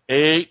charger.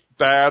 8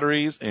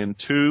 batteries in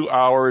 2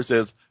 hours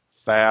is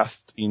fast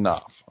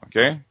enough,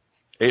 okay?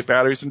 8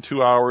 batteries in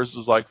 2 hours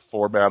is like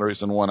 4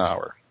 batteries in 1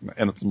 hour,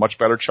 and it's a much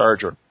better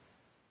charger.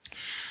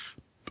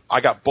 I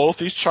got both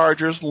these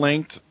chargers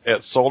linked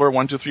at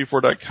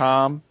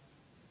solar1234.com.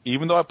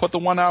 Even though I put the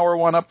 1 hour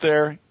one up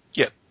there,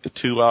 get the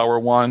 2 hour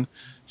one.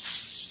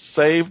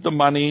 Save the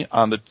money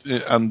on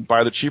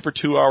buy the cheaper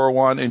 2 hour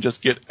one and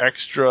just get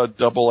extra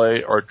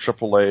AA or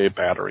AAA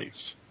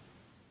batteries.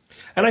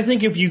 And I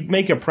think if you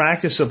make a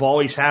practice of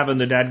always having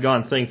the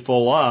dadgone thing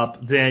full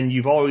up, then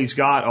you've always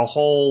got a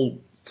whole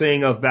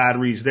thing of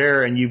batteries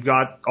there, and you've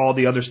got all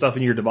the other stuff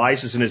in your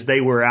devices, and as they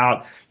wear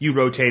out, you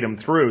rotate them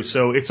through.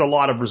 So it's a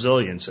lot of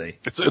resiliency.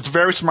 It's a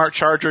very smart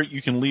charger.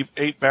 You can leave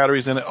 8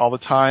 batteries in it all the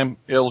time.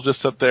 It'll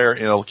just sit there,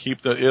 and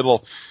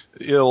it'll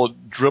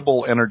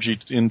dribble energy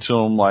into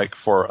them like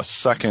for a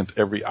second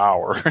every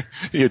hour,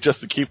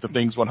 just to keep the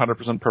things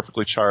 100%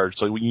 perfectly charged.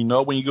 So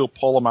when you go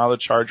pull them out of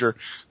the charger,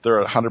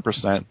 they're at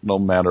 100% no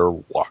matter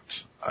what.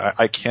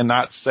 I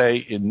cannot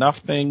say enough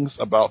things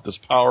about this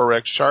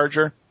PowerX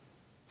charger.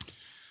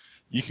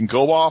 You can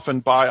go off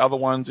and buy other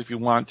ones if you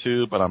want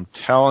to, but I'm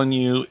telling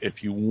you,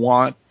 if you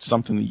want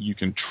something that you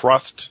can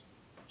trust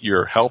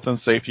your health and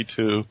safety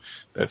to,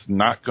 that's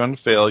not going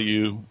to fail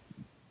you,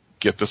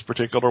 get this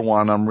particular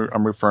one I'm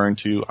referring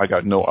to. I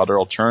got no other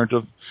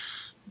alternative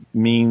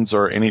means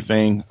or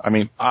anything. I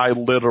mean, I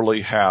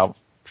literally have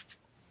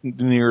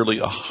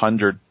nearly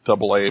 100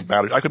 AA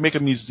batteries. I could make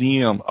a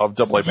museum of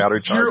AA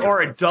battery chargers. You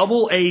are a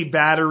AA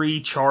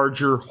battery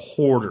charger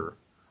hoarder.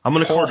 I'm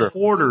going to call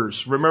Hoarders.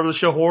 Remember the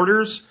show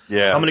Hoarders?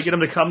 Yeah. I'm going to get them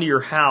to come to your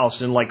house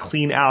and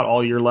clean out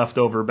all your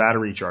leftover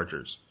battery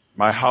chargers.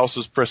 My house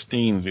is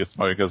pristine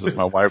because it's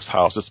my wife's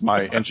house. It's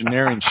my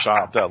engineering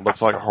shop that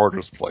looks like a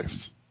hoarder's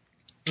place.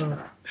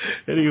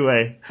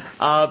 Anyway,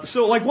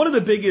 so like one of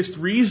the biggest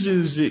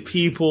reasons that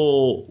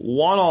people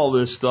want all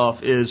this stuff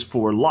is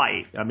for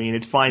light. I mean,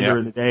 it's fine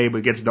during the day, but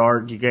it gets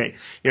dark.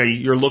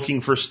 You're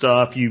looking for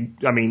stuff.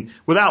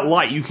 Without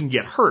light, you can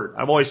get hurt.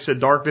 I've always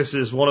said darkness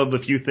is one of the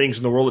few things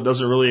in the world that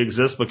doesn't really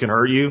exist but can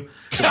hurt you.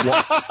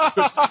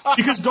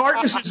 Because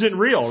darkness isn't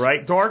real,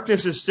 right?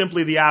 Darkness is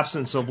simply the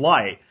absence of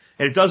light.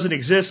 And it doesn't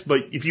exist, but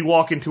if you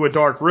walk into a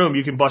dark room,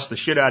 you can bust the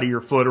shit out of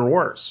your foot or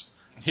worse.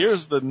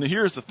 Here's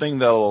the thing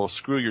that'll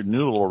screw your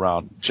noodle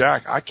around.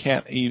 Jack, I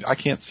can't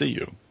see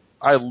you.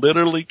 I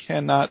literally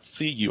cannot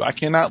see you. I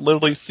cannot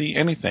literally see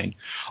anything.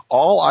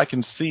 All I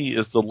can see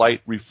is the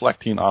light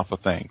reflecting off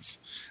of things.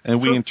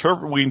 And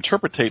we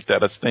interpretate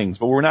that as things,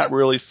 but we're not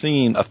really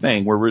seeing a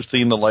thing. We're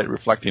seeing the light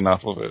reflecting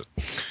off of it.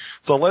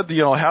 So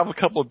have a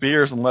couple of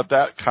beers and let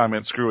that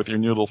comment screw with your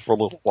noodle for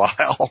a little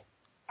while.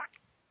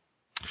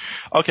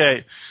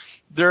 Okay.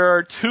 There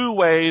are two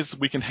ways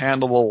we can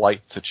handle the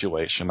light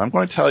situation. I'm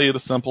going to tell you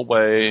the simple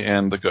way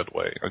and the good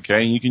way,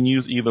 okay? You can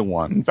use either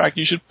one. In fact,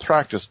 you should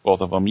practice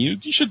both of them. You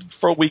should,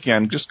 for a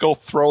weekend, just go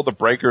throw the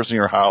breakers in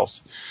your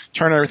house,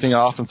 turn everything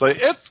off, and say,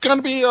 it's going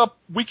to be a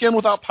weekend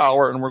without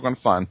power, and we're going to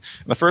have fun.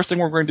 And the first thing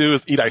we're going to do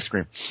is eat ice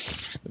cream.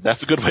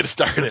 That's a good way to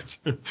start it.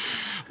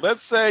 Let's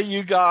say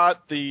you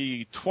got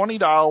the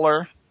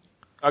 $20...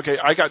 Okay,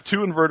 I got two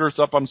inverters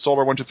up on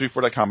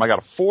solar1234.com. I got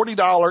a $40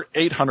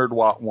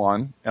 800-watt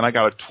one, and I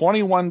got a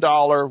 $21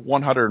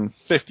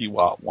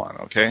 150-watt one,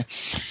 okay?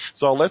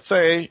 So let's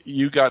say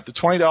you got the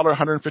 $20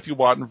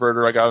 150-watt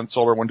inverter I got on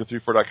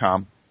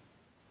solar1234.com,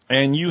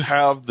 and you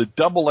have the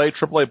AA,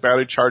 AAA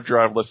battery charger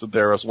I've listed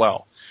there as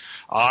well.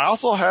 I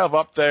also have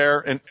up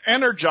there an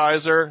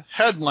Energizer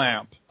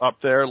headlamp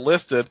up there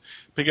listed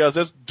because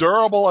it's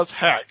durable as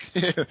heck.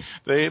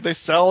 They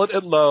sell it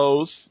at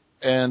Lowe's.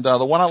 And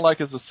the one I like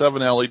is the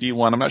 7 LED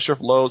one. I'm not sure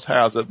if Lowe's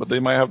has it, but they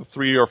might have the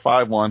 3 or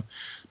 5 one.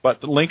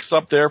 But the link's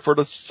up there for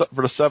the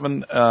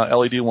 7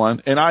 LED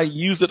one, and I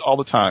use it all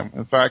the time.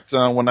 In fact,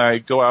 when I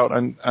go out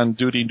on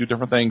duty and do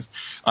different things,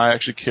 I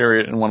actually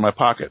carry it in one of my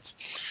pockets.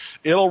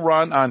 It'll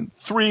run on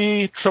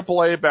 3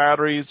 AAA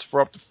batteries for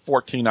up to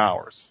 14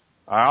 hours.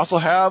 I also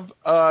have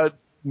a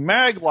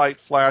Maglite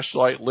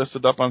flashlight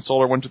listed up on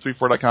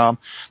solar1234.com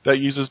that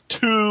uses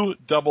 2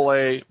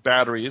 AA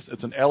batteries.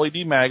 It's an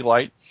LED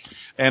Maglite.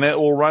 And it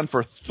will run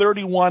for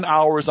 31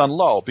 hours on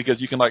low because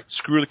you can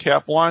screw the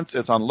cap once,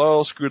 it's on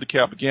low, screw the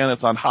cap again,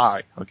 it's on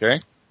high,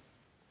 okay?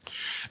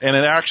 And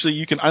it actually,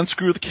 you can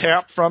unscrew the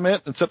cap from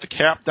it and set the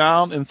cap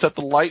down and set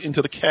the light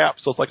into the cap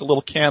so it's like a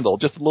little candle,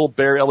 just a little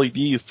bare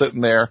LED sitting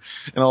there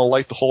and it'll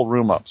light the whole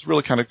room up. It's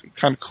really kind of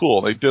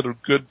cool. They did a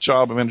good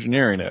job of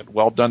engineering it.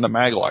 Well done to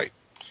Maglite.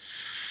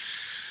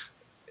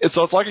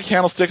 So it's like a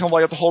candlestick and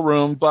light up the whole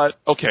room, but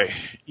okay,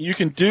 you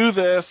can do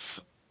this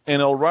and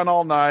it'll run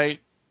all night.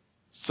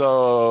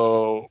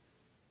 So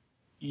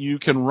you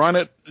can run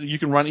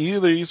either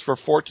of these for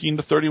 14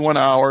 to 31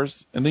 hours,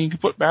 and then you can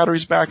put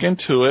batteries back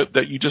into it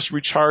that you just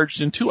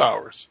recharged in 2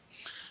 hours.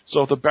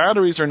 So if the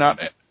batteries are not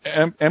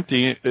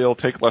empty, it'll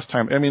take less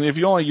time. I mean, if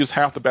you only use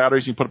half the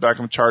batteries, you put it back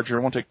in the charger,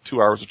 it won't take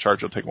 2 hours to charge,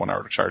 it'll take 1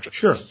 hour to charge it.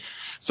 Sure.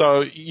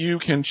 So you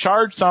can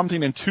charge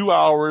something in 2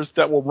 hours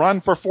that will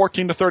run for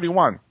 14 to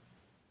 31.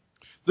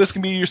 This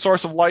can be your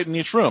source of light in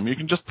each room. You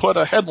can just put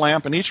a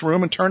headlamp in each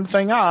room and turn the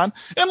thing on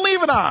and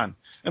leave it on.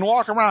 And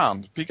walk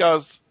around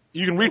because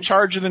you can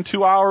recharge it in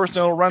 2 hours and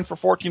it'll run for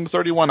 14 to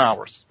 31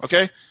 hours.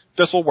 Okay?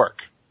 This will work.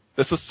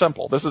 This is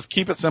simple. This is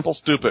keep it simple,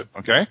 stupid.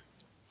 Okay?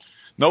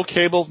 No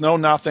cables, no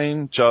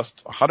nothing.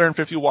 Just a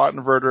 150-watt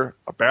inverter,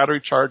 a battery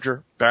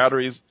charger,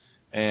 batteries,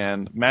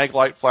 and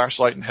Maglite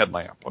flashlight and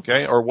headlamp.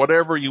 Okay? Or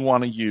whatever you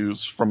want to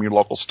use from your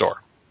local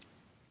store.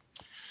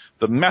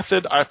 The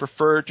method I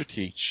prefer to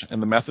teach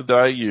and the method that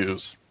I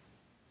use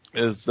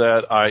is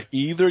that I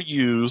either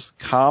use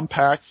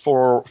compact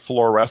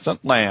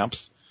fluorescent lamps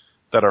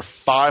that are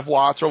 5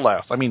 watts or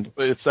less. I mean,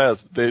 it says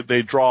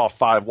they draw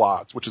 5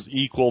 watts, which is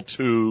equal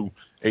to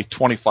a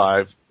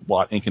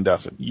 25-watt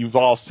incandescent. You've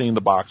all seen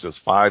the boxes,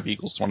 5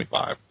 equals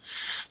 25.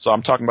 So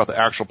I'm talking about the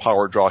actual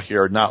power draw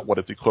here, not what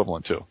it's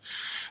equivalent to.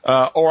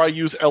 Or I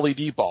use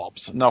LED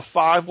bulbs. Now,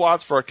 5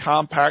 watts for a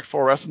compact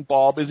fluorescent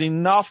bulb is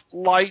enough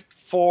light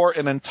for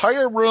an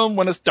entire room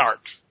when it's dark.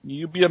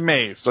 You'd be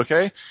amazed,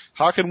 okay?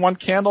 How can one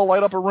candle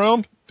light up a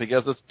room?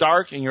 Because it's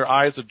dark and your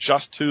eyes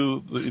adjust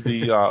to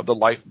the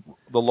light,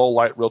 the low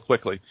light real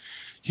quickly.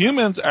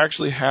 Humans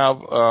actually have,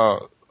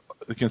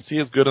 they can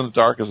see as good in the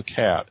dark as a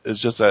cat. It's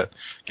just that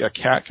a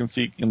cat can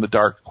see in the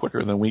dark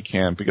quicker than we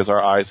can because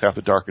our eyes have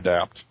to dark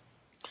adapt.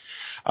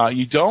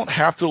 You don't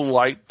have to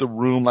light the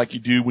room like you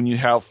do when you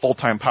have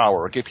full-time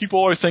power. Okay, people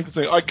always think,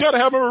 I gotta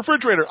have my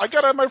refrigerator, I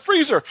gotta have my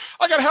freezer,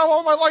 I gotta have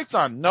all my lights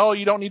on. No,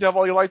 you don't need to have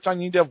all your lights on,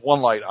 you need to have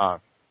one light on.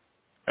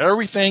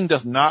 Everything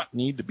does not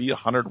need to be a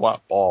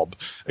 100-watt bulb,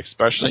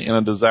 especially in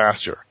a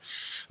disaster.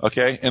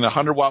 Okay, and a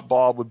 100-watt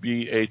bulb would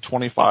be a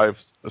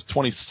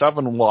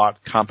 27-watt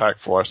compact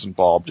fluorescent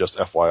bulb, just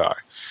FYI.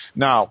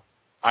 Now,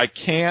 I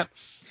can't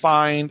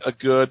find a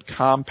good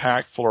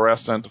compact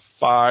fluorescent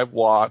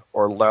 5-watt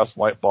or less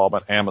light bulb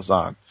on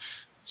Amazon.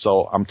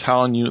 So I'm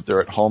telling you,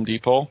 they're at Home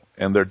Depot,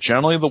 and they're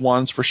generally the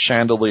ones for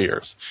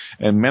chandeliers.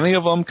 And many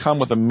of them come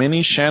with a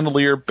mini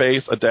chandelier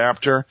base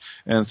adapter,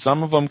 and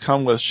some of them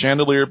come with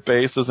chandelier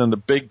bases and the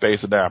big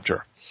base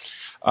adapter.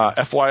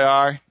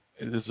 FYI,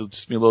 this is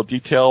just be a little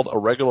detailed, a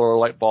regular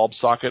light bulb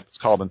socket is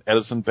called an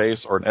Edison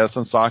base or an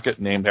Edison socket,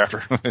 named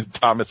after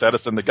Thomas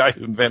Edison, the guy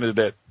who invented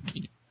it.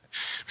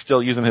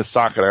 Still using his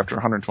socket after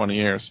 120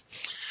 years.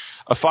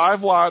 A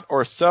 5-watt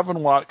or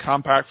 7-watt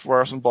compact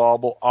fluorescent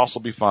bulb will also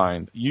be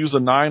fine. Use a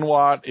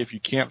 9-watt if you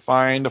can't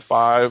find a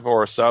 5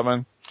 or a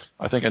 7.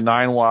 I think a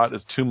 9-watt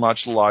is too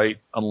much light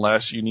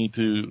unless you need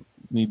the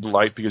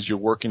light because you're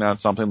working on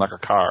something like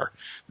a car.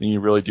 Then you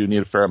really do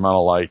need a fair amount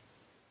of light.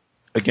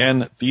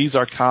 Again, these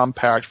are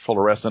compact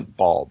fluorescent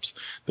bulbs.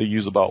 They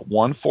use about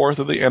 1/4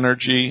 of the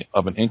energy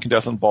of an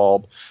incandescent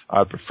bulb.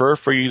 I'd prefer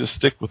for you to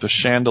stick with the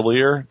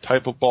chandelier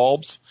type of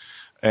bulbs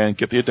and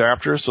get the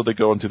adapters so they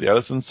go into the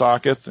Edison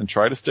sockets, and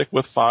try to stick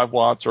with 5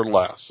 watts or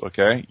less,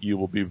 okay? You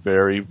will be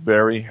very,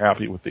 very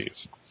happy with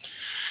these.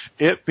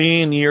 It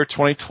being year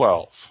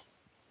 2012,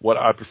 what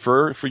I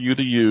prefer for you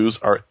to use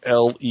are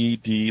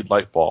LED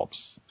light bulbs,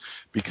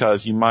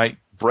 because you might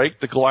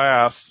break the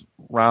glass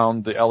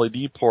around the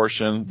LED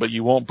portion, but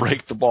you won't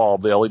break the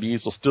bulb. The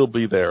LEDs will still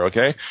be there,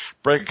 okay?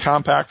 Break a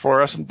compact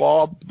fluorescent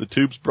bulb, the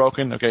tube's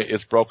broken, okay,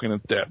 it's broken,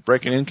 it's dead.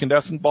 Break an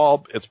incandescent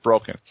bulb, it's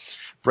broken.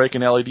 Break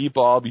an LED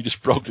bulb, you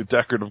just broke the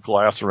decorative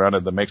glass around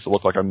it that makes it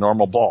look like a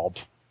normal bulb.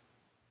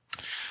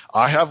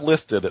 I have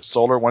listed at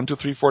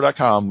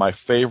solar1234.com my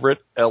favorite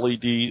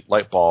LED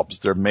light bulbs.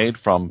 They're made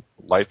from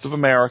Lights of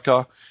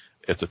America.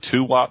 It's a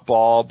 2-watt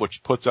bulb,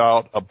 which puts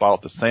out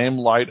about the same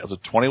light as a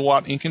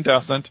 20-watt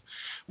incandescent,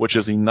 which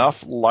is enough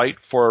light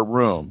for a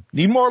room.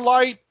 Need more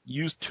light?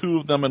 Use 2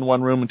 of them in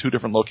one room in 2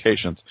 different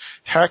locations.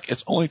 Heck,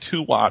 it's only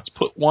 2 watts.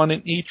 Put 1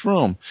 in each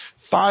room.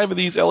 5 of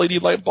these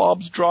LED light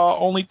bulbs draw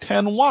only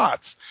 10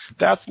 watts.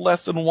 That's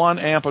less than 1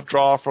 amp of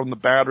draw from the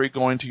battery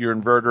going to your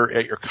inverter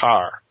at your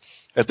car.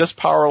 At this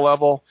power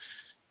level,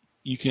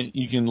 you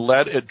can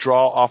let it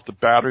draw off the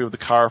battery of the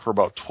car for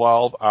about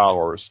 12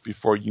 hours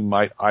before you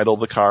might idle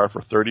the car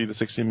for 30 to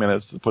 60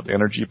 minutes to put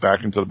energy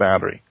back into the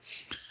battery.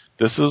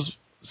 This is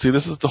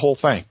the whole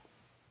thing.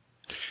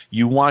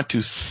 You want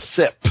to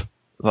sip,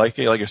 like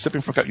you're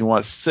sipping from a cup, you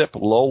want to sip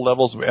low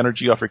levels of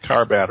energy off your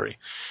car battery.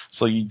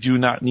 So you do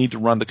not need to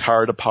run the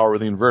car to power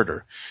the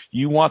inverter.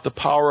 You want the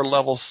power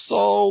level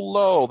so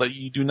low that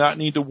you do not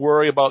need to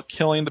worry about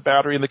killing the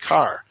battery in the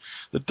car.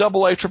 The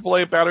AA,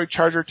 AAA battery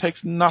charger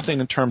takes nothing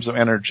in terms of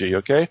energy,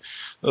 okay?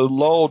 The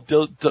low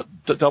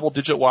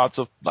double-digit watts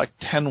of like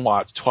 10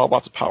 watts, 12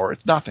 watts of power,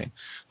 it's nothing.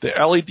 The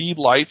LED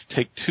lights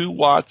take 2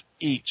 watts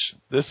each.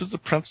 This is the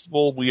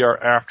principle we are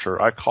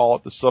after. I call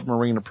it the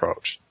submarine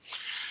approach.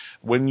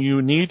 When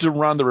you need to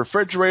run the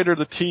refrigerator,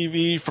 the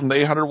TV from the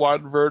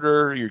 800-watt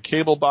inverter, your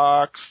cable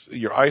box,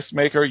 your ice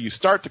maker, you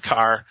start the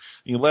car,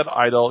 you let it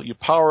idle, you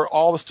power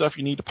all the stuff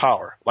you need to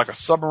power, like a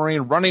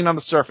submarine running on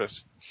the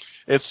surface.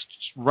 It's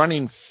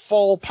running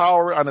full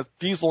power on its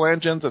diesel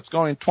engines. It's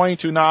going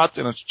 22 knots,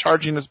 and it's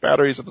charging its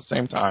batteries at the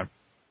same time.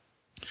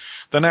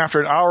 Then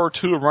after an hour or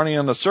 2 of running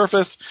on the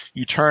surface,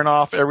 you turn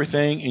off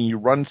everything, and you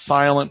run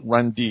silent,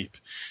 run deep.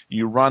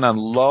 You run on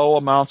low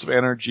amounts of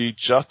energy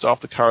just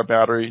off the car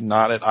battery,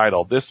 not at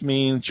idle. This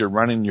means you're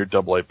running your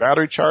AA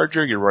battery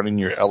charger, you're running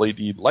your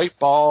LED light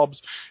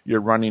bulbs, you're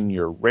running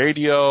your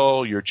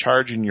radio, you're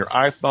charging your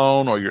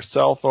iPhone or your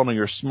cell phone or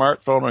your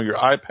smartphone or your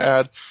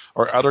iPad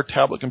or other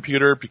tablet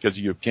computer because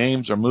you have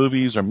games or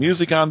movies or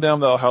music on them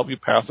that'll help you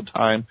pass the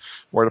time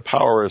when the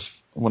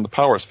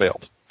power has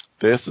failed.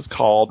 This is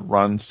called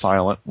run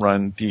silent,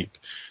 run deep.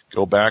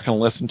 Go back and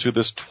listen to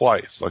this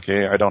twice,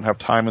 okay? I don't have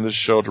time in this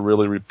show to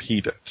really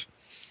repeat it.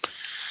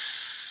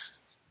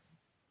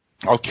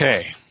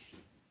 Okay.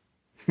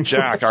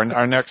 Jack,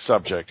 our next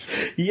subject.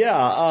 Yeah,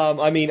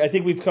 I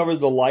think we've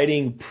covered the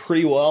lighting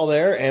pretty well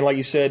there, and like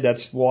you said,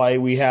 that's why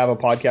we have a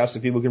podcast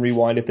so people can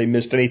rewind if they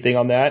missed anything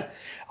on that.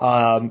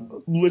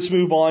 Let's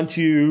move on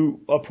to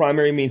a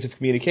primary means of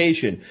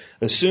communication.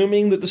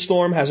 Assuming that the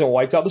storm hasn't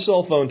wiped out the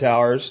cell phone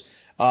towers,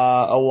 a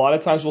lot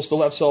of times we'll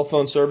still have cell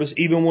phone service,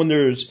 even when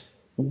there's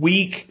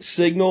weak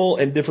signal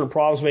and different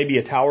problems. Maybe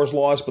a tower's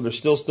lost, but there's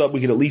still stuff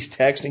we can at least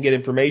text and get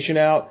information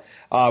out.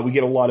 We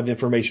get a lot of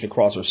information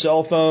across our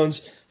cell phones.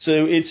 So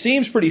it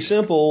seems pretty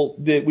simple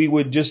that we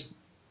would just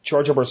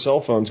charge up our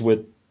cell phones with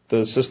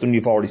the system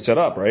you've already set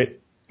up, right?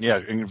 Yeah,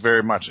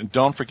 very much. And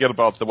don't forget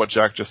about what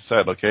Jack just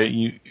said, okay?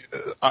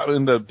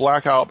 In the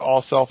blackout,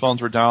 all cell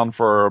phones were down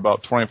for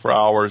about 24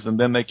 hours, and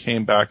then they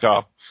came back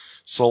up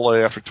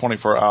solely after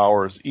 24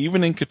 hours.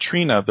 Even in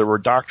Katrina, there were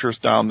doctors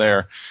down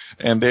there,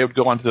 and they would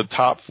go onto the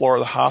top floor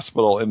of the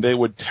hospital, and they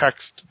would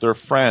text their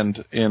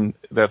friend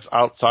that's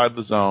outside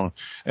the zone,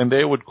 and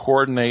they would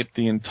coordinate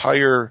the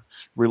entire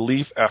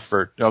relief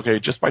effort, okay,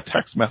 just by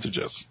text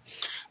messages.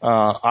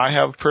 I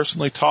have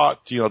personally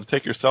taught, to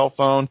take your cell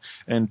phone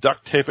and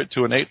duct tape it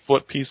to an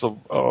 8-foot piece of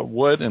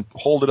wood and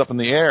hold it up in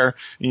the air,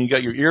 and you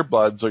got your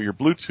earbuds or your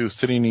Bluetooth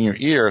sitting in your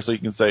ear, so you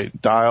can say,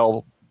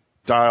 dial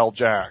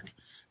Jack.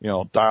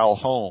 Dial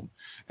home.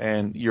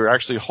 and you're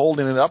actually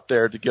holding it up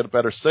there to get a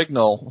better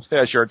signal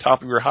as you're on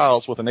top of your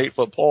house with an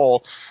 8-foot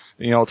pole,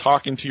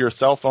 talking to your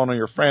cell phone or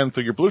your friend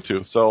through your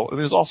Bluetooth. So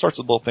there's all sorts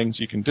of little things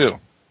you can do.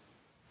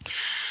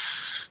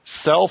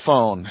 Cell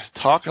phone.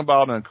 Talking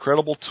about an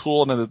incredible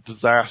tool in a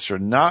disaster.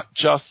 Not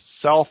just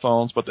cell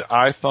phones, but the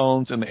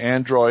iPhones and the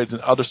Androids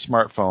and other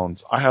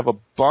smartphones. I have a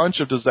bunch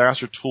of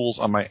disaster tools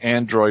on my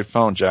Android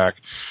phone, Jack.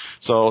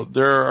 So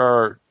there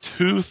are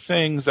two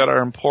things that are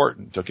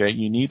important, okay?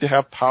 You need to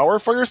have power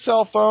for your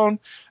cell phone,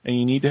 and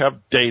you need to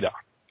have data.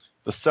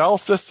 The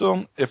cell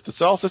system, if the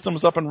cell system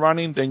is up and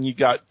running, then you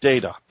got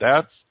data.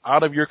 That's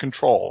out of your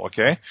control,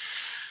 okay?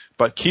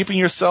 But keeping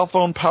your cell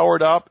phone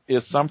powered up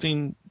is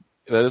something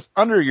that is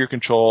under your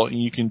control,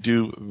 and you can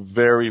do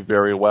very,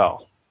 very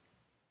well.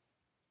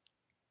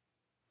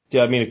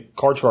 Yeah, I mean, a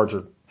car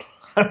charger.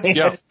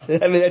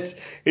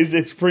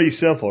 It's pretty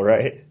simple,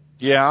 right?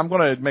 Yeah, I'm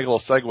going to make a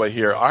little segue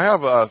here. I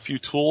have a few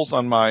tools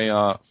on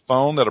my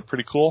phone that are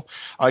pretty cool.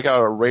 I got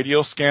a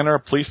radio scanner, a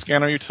police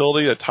scanner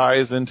utility that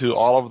ties into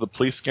all of the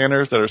police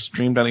scanners that are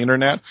streamed on the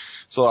internet.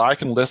 So I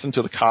can listen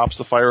to the cops,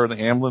 the fire, and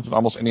the ambulance in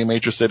almost any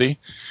major city.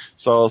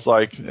 So it's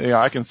like,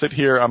 I can sit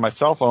here on my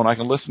cell phone. I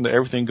can listen to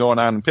everything going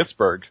on in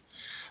Pittsburgh,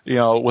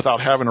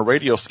 without having a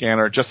radio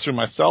scanner just through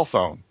my cell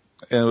phone.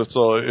 And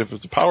so if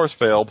the power's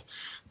failed,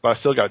 but I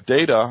still got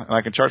data and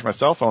I can charge my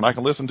cell phone, I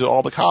can listen to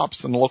all the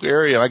cops in the local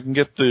area and I can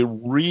get the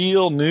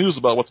real news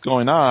about what's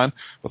going on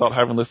without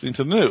having listening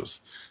to the news.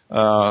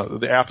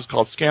 The app is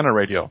called Scanner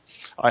Radio.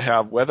 I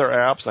have weather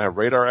apps. I have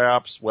radar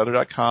apps,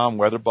 weather.com,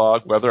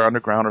 WeatherBug, Weather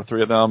Underground are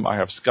three of them. I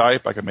have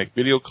Skype. I can make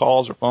video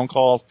calls or phone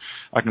calls.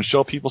 I can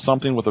show people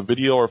something with a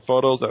video or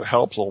photos that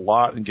helps a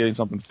lot in getting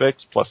something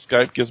fixed. Plus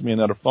Skype gives me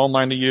another phone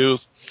line to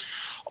use.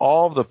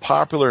 All of the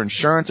popular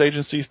insurance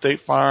agencies,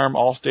 State Farm,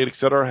 Allstate,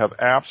 etc., have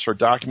apps for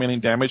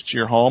documenting damage to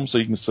your home so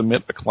you can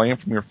submit a claim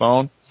from your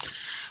phone.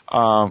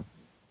 I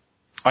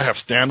have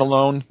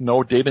standalone,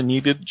 no data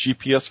needed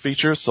GPS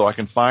features so I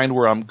can find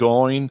where I'm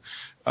going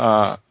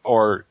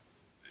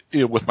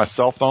with my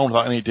cell phone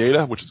without any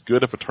data, which is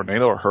good if a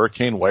tornado or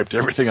hurricane wiped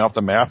everything off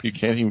the map. You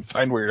can't even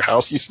find where your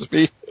house used to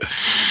be.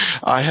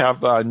 I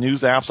have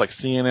news apps like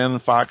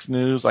CNN, Fox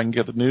News. I can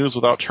get the news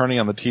without turning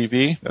on the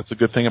TV. That's a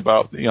good thing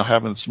about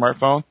having a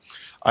smartphone.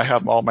 I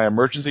have all my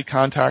emergency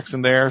contacts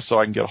in there so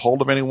I can get a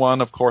hold of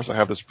anyone. Of course, I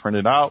have this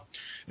printed out.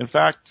 In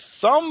fact,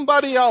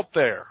 somebody out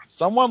there,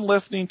 someone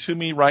listening to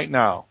me right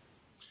now,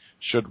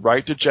 should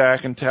write to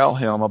Jack and tell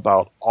him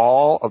about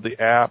all of the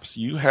apps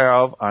you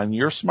have on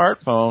your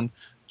smartphone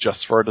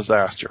just for a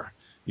disaster.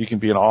 You can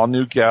be an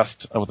all-new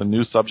guest with a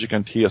new subject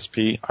on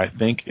TSP. I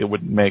think it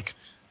would make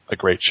a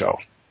great show.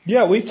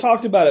 Yeah, we've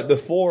talked about it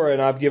before,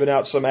 and I've given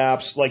out some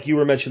apps, like you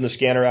were mentioning the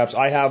scanner apps.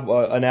 I have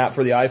an app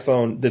for the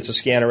iPhone that's a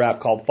scanner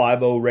app called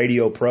 50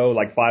 Radio Pro,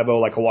 like 50,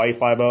 like Hawaii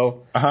 50,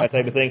 that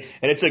type of thing.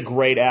 And it's a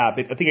great app.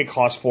 I think it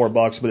costs $4,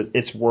 but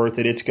it's worth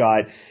it. It's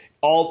got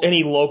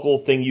any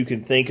local thing you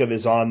can think of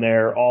is on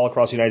there all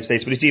across the United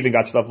States, but it's even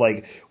got stuff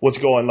like what's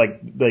going,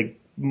 like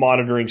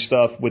monitoring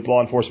stuff with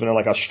law enforcement in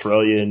like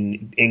Australia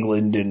and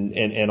England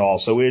and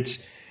all. So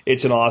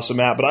it's an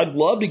awesome app. But I'd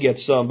love to get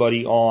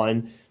somebody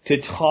on to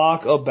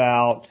talk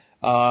about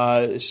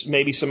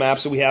maybe some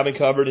apps that we haven't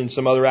covered and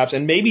some other apps,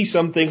 and maybe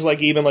some things like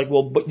even like,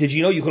 well, but did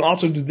you know you can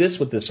also do this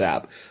with this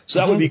app? So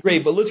that would be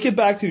great. But let's get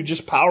back to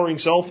just powering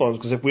cell phones,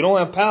 because if we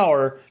don't have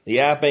power,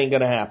 the app ain't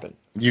going to happen.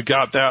 You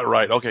got that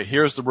right. Okay,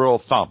 here's the rule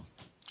of thumb.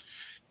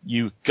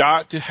 You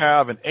got to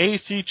have an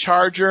AC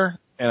charger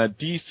and a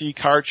DC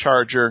car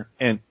charger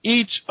in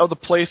each of the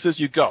places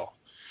you go.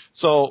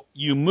 So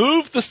you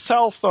move the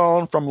cell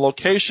phone from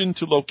location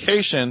to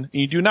location, and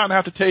you do not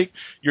have to take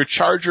your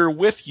charger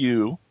with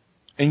you,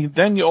 and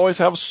then you always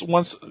have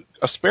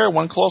a spare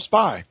one close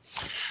by.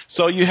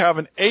 So you have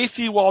an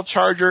AC wall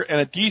charger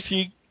and a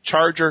DC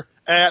charger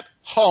at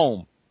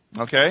home,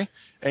 okay?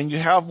 And you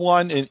have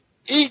one in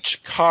each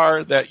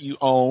car that you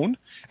own,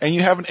 and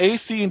you have an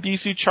AC and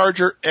DC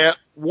charger at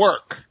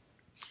work.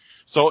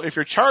 So if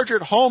your charger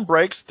at home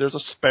breaks, there's a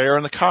spare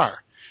in the car.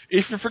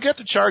 If you forget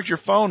to charge your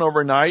phone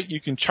overnight, you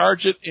can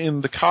charge it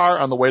in the car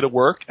on the way to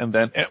work and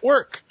then at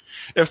work.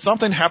 If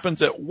something happens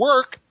at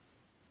work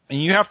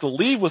and you have to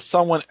leave with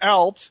someone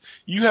else,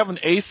 you have an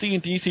AC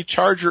and DC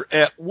charger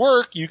at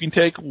work you can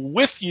take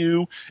with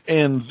you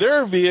in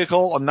their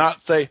vehicle and not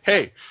say,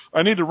 hey,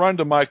 I need to run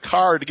to my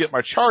car to get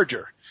my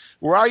charger.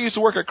 Where I used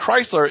to work at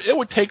Chrysler, it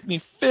would take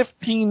me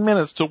 15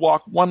 minutes to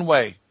walk one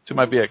way to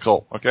my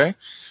vehicle, okay?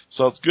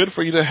 So it's good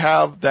for you to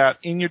have that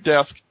in your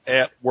desk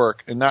at work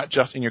and not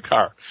just in your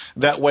car.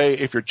 That way,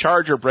 if your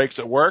charger breaks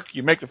at work,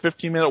 you make the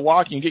 15-minute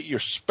walk and you get your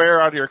spare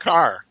out of your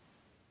car.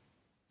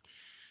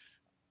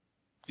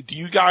 Do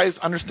you guys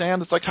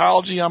understand the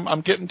psychology I'm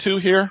getting to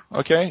here?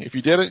 Okay? If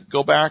you didn't,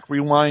 go back,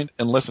 rewind,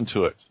 and listen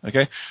to it.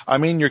 Okay? I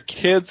mean, your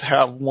kids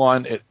have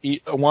one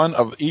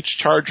of each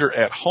charger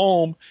at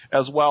home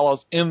as well as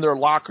in their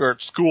locker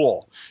at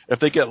school. If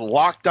they get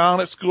locked down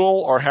at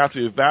school or have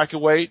to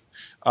evacuate,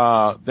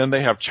 Then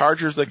they have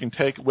chargers they can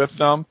take with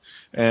them,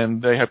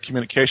 and they have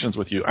communications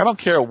with you. I don't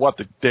care what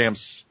the damn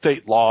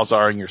state laws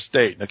are in your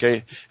state,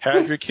 okay?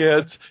 Have your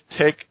kids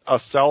take a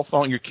cell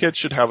phone. Your kids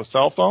should have a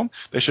cell phone.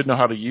 They should know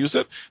how to use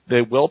it.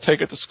 They will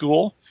take it to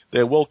school.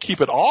 They will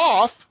keep it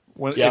off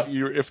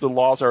if the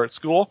laws are at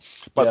school,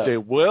 but they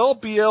will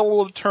be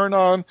able to turn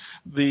on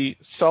the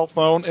cell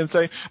phone and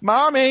say,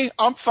 "Mommy,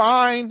 I'm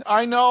fine.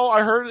 I know.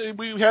 I heard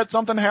we had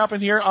something happen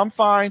here. I'm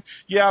fine.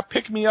 Yeah,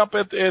 pick me up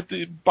by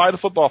the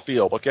football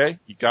field." Okay,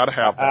 you got to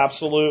have that.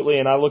 Absolutely,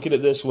 and I look at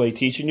it this way: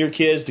 teaching your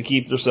kids to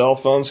keep their cell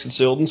phones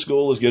concealed in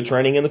school is good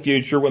training in the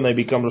future. When they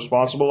become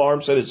responsible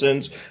armed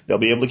citizens, they'll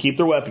be able to keep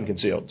their weapon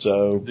concealed.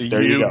 So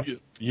there you go.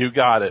 You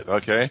got it,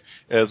 okay?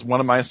 As one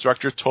of my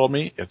instructors told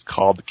me, it's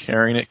called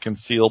carrying it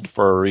concealed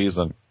for a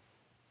reason.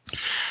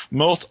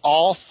 Most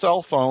all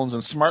cell phones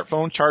and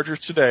smartphone chargers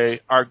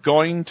today are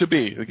going to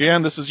be,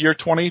 again, this is year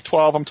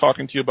 2012, I'm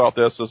talking to you about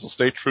this. This will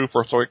stay true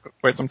for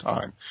quite some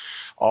time.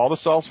 All the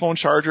cell phone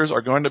chargers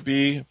are going to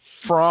be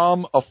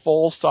from a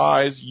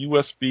full-size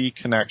USB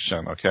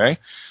connection, okay?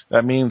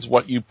 That means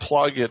what you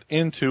plug it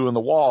into in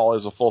the wall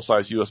is a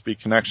full-size USB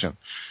connection.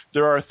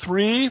 There are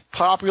 3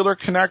 popular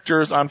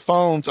connectors on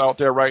phones out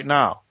there right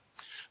now.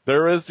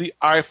 There is the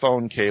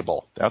iPhone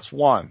cable. That's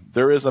 1.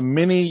 There is a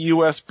mini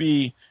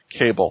USB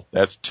cable.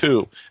 That's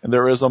 2. And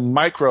there is a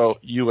micro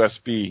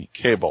USB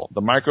cable.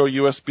 The micro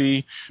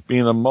USB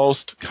being the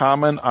most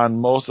common on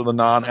most of the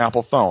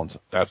non-Apple phones.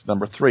 That's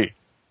number 3.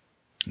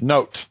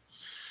 Note,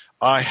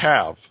 I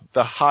have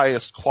the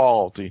highest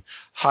quality,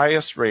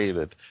 highest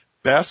rated,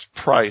 best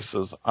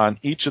prices on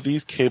each of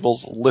these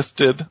cables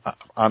listed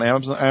on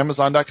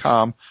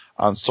Amazon.com,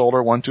 on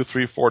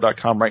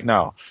Solar1234.com right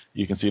now.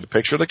 You can see the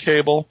picture of the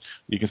cable,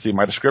 you can see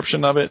my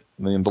description of it,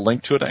 and then the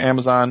link to it on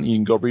Amazon. You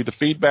can go read the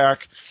feedback,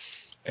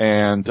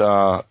 and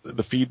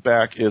the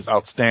feedback is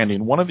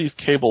outstanding. One of these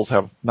cables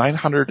have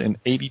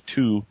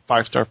 982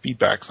 five-star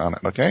feedbacks on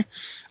it, okay?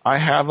 I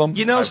have them.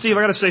 You know, Steve,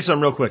 I got to say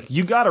something real quick.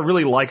 You got to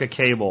really like a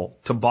cable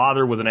to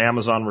bother with an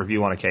Amazon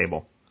review on a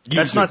cable.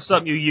 That's not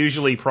something you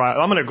usually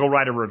I'm going to go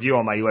write a review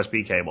on my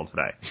USB cable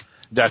today.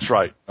 That's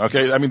right.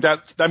 Okay.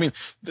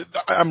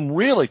 I'm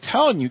really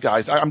telling you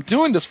guys, I'm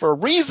doing this for a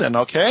reason.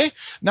 Okay.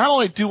 Not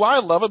only do I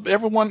love it, but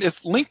everyone is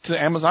linked to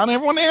Amazon.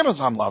 Everyone at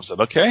Amazon loves it.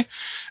 Okay.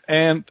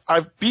 And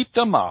I've beat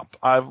them up.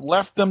 I've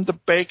left them to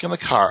bake in the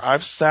car.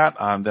 I've sat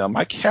on them.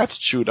 My cats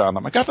chewed on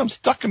them. I got them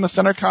stuck in the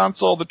center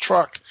console of the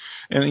truck.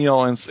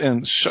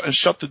 And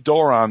shut the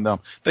door on them.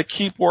 They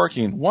keep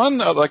working. One,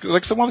 like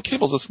I said, one of the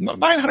cables has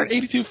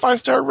 982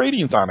 five-star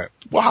ratings on it.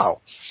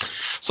 Wow.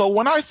 So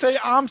when I say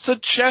I'm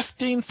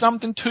suggesting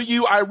something to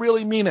you, I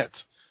really mean it.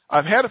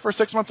 I've had it for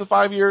 6 months to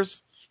 5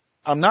 years.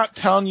 I'm not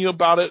telling you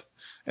about it.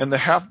 And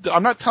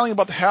I'm not telling you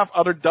about the half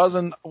other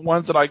dozen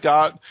ones that I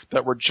got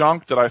that were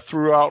junk that I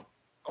threw out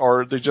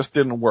or they just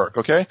didn't work.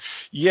 Okay.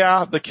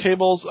 Yeah, the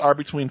cables are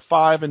between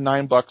 $5 and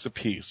 $9 a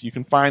piece. You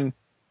can find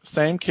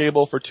same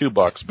cable for $2,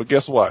 but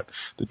guess what?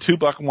 The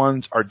 $2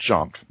 ones are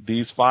junk.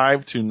 These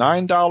 $5 to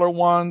 $9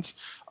 ones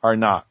are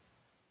not.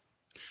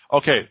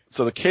 Okay,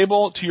 so the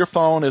cable to your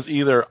phone is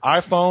either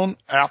iPhone,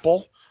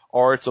 Apple,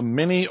 or it's a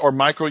mini or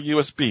micro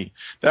USB.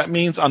 That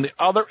means on the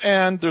other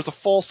end, there's a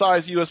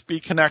full-size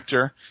USB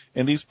connector,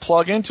 and these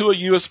plug into a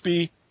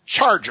USB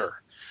charger.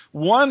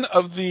 One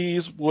of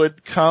these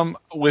would come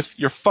with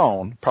your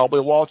phone, probably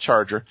a wall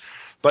charger,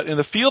 but in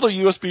the field of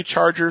USB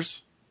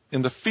chargers,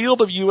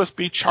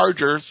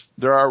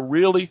 there are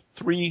really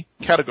 3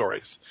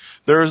 categories.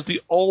 There's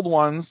the old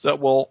ones that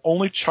will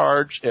only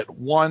charge at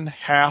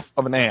 1/2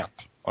 of an amp,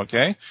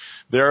 okay?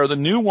 There are the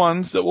new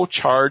ones that will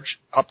charge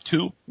up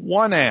to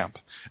 1 amp.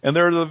 And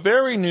there are the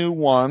very new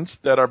ones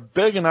that are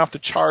big enough to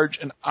charge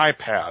an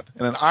iPad.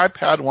 And an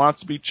iPad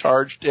wants to be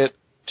charged at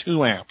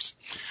 2 amps.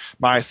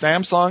 My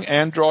Samsung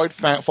Android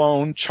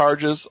phone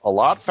charges a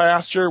lot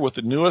faster with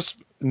the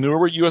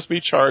newer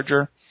USB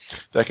charger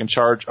that can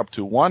charge up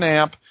to 1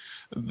 amp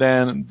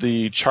than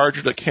the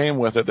charger that came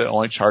with it that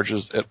only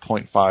charges at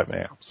 0.5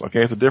 amps.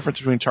 Okay, it's the difference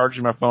between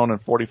charging my phone in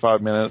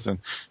 45 minutes and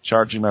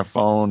charging my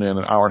phone in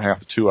an hour and a half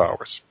to 2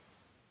 hours.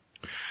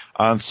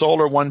 On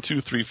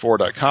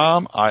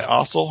Solar1234.com, I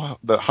also,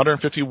 the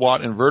 150-watt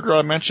inverter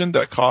I mentioned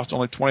that cost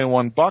only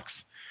 $21,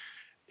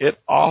 it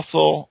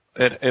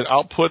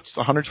outputs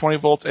 120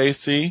 volts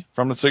AC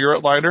from the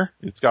cigarette lighter.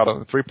 It's got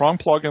a 3-prong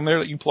plug in there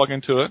that you plug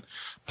into it.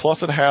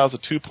 Plus it has a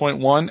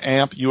 2.1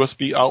 amp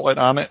USB outlet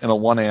on it and a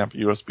 1 amp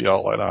USB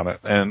outlet on it.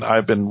 And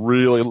I've been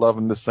really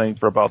loving this thing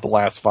for about the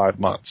last 5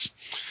 months.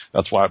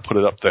 That's why I put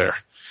it up there.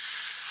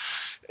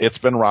 It's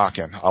been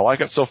rocking. I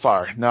like it so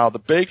far. Now, the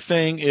big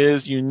thing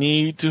is you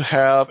need to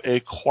have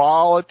a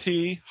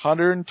quality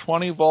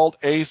 120-volt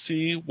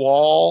AC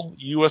wall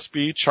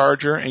USB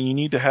charger, and you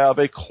need to have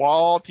a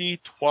quality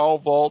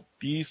 12-volt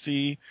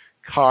DC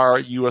car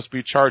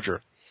USB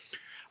charger.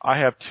 I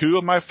have 2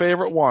 of my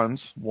favorite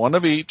ones, one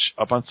of each,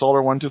 up on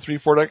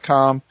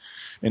Solar1234.com,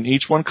 and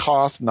each one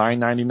costs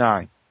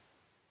 $9.99.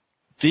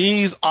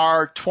 These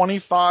are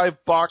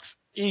 $25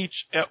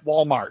 each at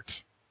Walmart.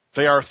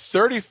 They are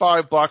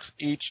 $35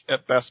 each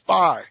at Best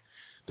Buy.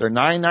 They're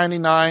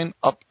 $9.99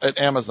 up at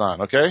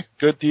Amazon, okay?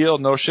 Good deal,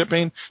 no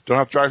shipping, don't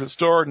have to drive to the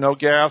store, no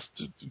gas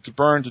to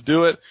burn to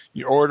do it.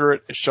 You order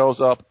it, it shows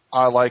up,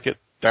 I like it,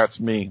 that's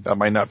me. That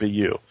might not be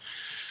you.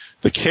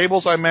 The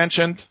cables I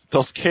mentioned,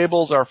 those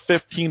cables are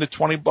 $15 to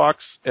 $20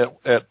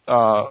 at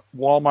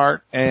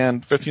Walmart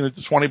and $15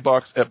 to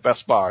 $20 at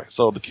Best Buy.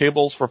 So the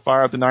cables for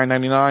 $5 to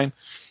 $9.99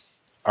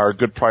 are a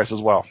good price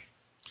as well.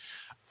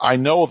 I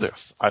know this.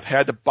 I've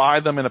had to buy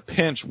them in a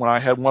pinch when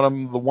I had one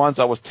of the ones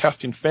I was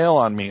testing fail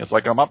on me. It's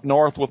like I'm up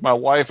north with my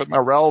wife at my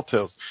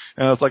relatives,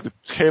 and it's like the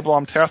cable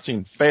I'm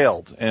testing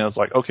failed. And it's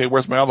like, okay,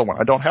 where's my other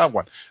one? I don't have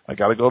one. I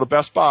got to go to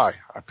Best Buy.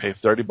 I pay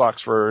 $30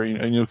 for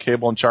a new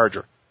cable and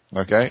charger.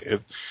 Okay?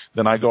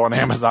 Then I go on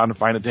Amazon and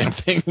find a damn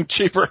thing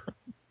cheaper.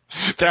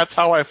 That's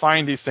how I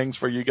find these things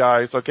for you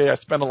guys. Okay? I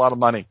spend a lot of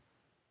money.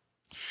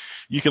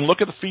 You can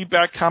look at the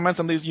feedback comments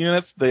on these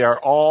units. They are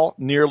all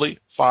nearly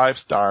 5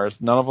 stars,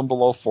 none of them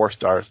below 4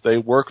 stars. They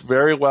work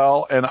very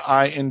well, and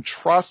I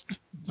entrust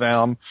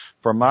them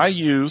for my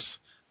use.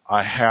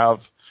 I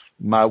have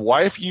my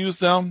wife use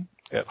them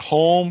at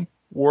home,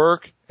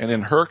 work, and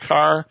in her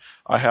car.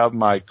 I have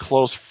my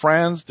close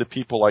friends, the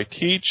people I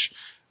teach.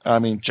 I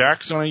mean,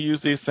 Jack's going to use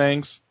these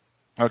things.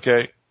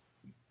 Okay.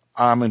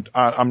 I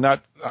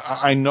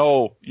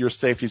know your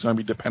safety is going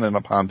to be dependent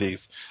upon these.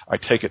 I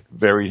take it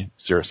very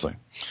seriously.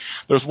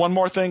 There's one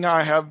more thing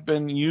I have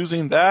been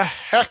using the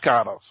heck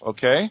out of,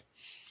 okay?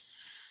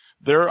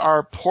 There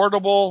are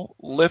portable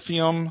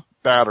lithium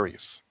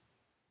batteries.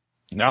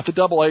 Not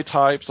the AA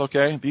types,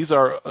 okay? These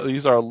are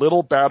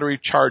little battery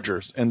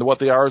chargers, and what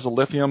they are is a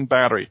lithium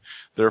battery.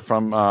 They're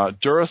from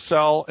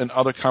Duracell and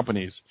other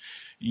companies.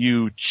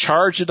 You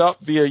charge it up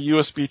via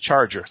USB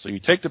charger. So you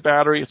take the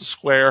battery, it's a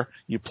square,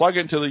 you plug it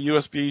into the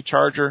USB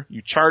charger,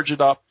 you charge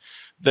it up.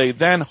 They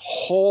then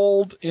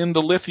hold in the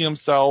lithium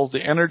cells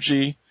the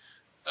energy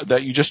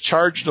that you just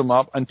charged them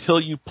up until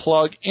you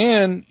plug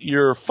in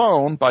your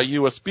phone by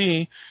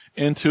USB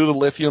into the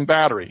lithium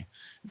battery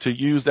to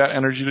use that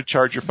energy to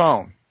charge your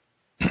phone.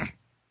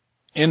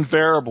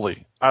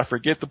 Invariably, I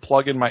forget to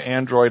plug in my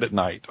Android at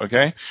night,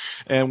 okay?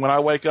 And when I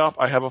wake up,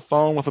 I have a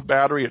phone with a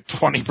battery at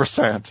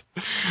 20%.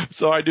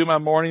 So I do my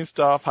morning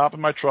stuff, hop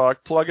in my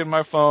truck, plug in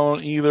my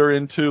phone either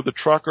into the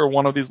truck or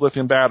one of these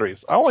lithium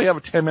batteries. I only have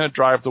a 10-minute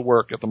drive to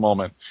work at the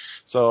moment.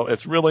 So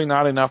it's really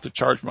not enough to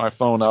charge my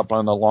phone up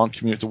on a long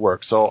commute to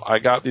work. So I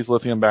got these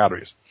lithium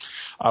batteries.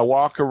 I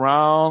walk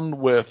around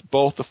with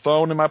both the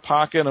phone in my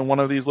pocket and one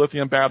of these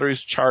lithium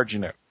batteries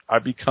charging it. I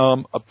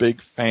become a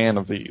big fan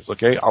of these,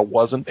 okay? I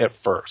wasn't at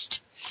first.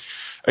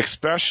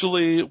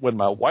 Especially when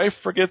my wife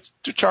forgets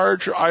to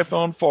charge her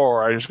iPhone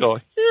 4. I just go,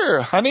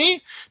 here,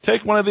 honey,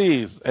 take one of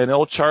these. And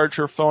it'll charge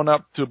her phone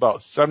up to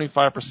about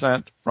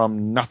 75%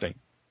 from nothing.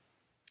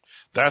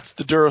 That's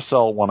the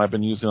Duracell one I've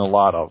been using a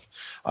lot of.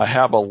 I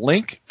have a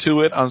link to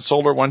it on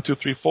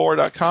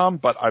solar1234.com,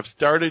 but I've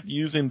started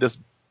using this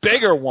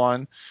bigger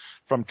one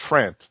from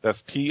Trent. That's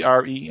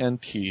Trent,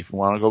 if you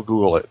want to go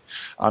Google it.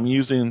 I'm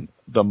using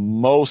the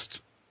most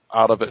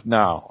out of it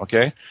now,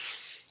 okay?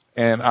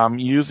 And I'm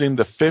using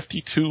the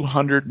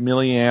 5,200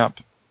 milliamp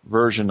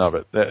version of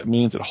it. That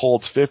means it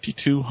holds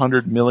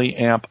 5,200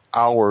 milliamp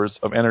hours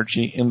of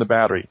energy in the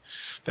battery.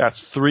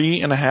 That's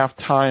 3.5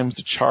 times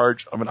the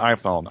charge of an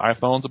iPhone.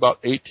 iPhone's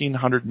about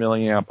 1,800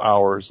 milliamp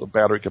hours of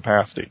battery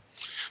capacity.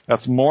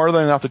 That's more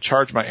than enough to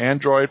charge my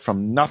Android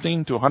from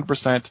nothing to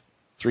 100%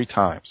 3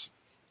 times.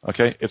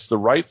 Okay, it's the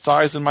right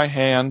size in my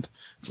hand.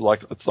 It's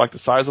like the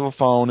size of a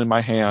phone in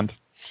my hand.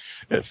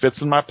 It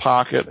fits in my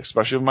pocket,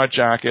 especially with my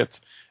jacket.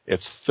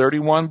 It's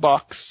 $31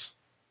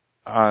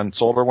 on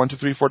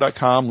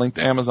solar1234.com, linked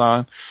to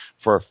Amazon,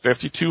 for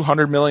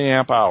 5,200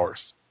 milliamp hours.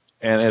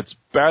 And it's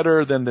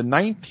better than the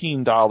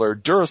 $19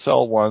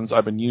 Duracell ones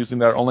I've been using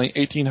that are only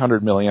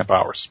 1,800 milliamp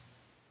hours.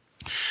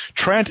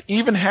 Trent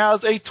even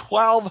has a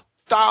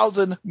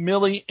 12,000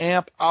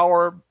 milliamp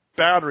hour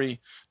battery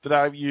that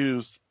I've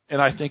used,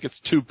 and I think it's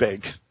too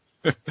big.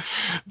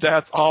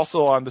 That's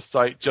also on the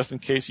site just in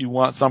case you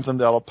want something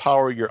that will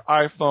power your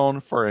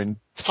iPhone for an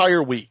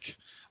entire week.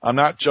 I'm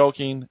not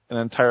joking, an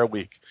entire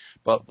week.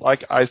 But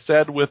like I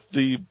said with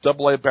the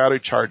AA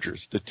battery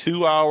chargers, the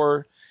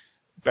 2-hour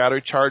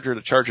battery charger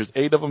that charges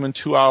 8 of them in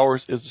 2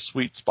 hours is the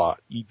sweet spot.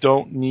 You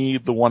don't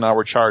need the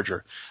 1-hour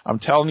charger. I'm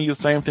telling you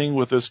the same thing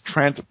with this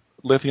Trent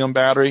lithium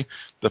battery.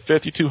 The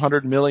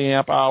 5,200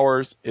 milliamp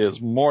hours is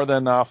more than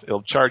enough.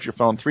 It'll charge your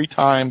phone 3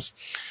 times.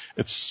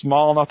 It's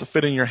small enough to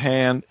fit in your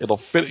hand. It'll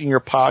fit in your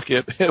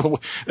pocket.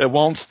 It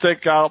won't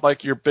stick out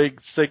like your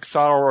big Sig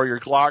Sauer or your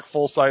Glock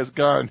full-size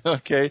gun,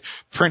 okay,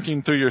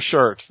 printing through your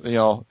shirt. You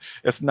know,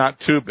 it's not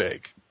too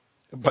big.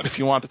 But if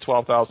you want the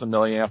 12,000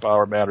 milliamp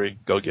hour battery,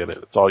 go get it.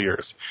 It's all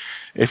yours.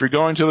 If you're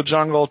going to the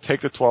jungle,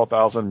 take the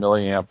 12,000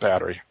 milliamp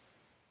battery.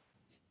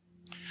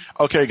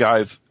 Okay,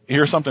 guys,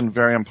 here's something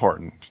very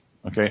important.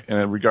 Okay, and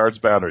it regards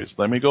batteries.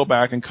 Let me go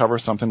back and cover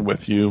something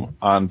with you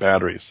on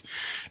batteries.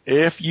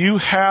 If you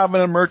have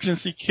an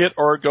emergency kit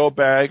or a go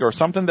bag or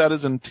something that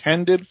is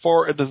intended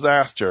for a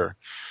disaster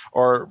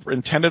or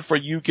intended for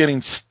you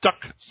getting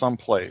stuck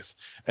someplace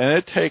and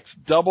it takes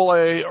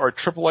AA or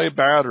AAA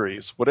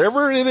batteries,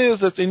 whatever it is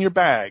that's in your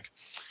bag.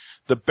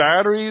 The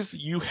batteries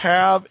you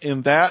have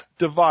in that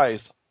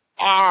device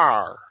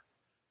are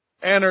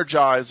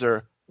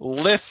Energizer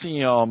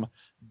lithium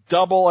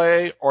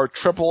AA or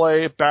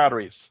AAA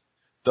batteries,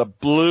 the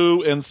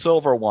blue and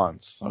silver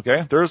ones.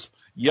 Okay, there's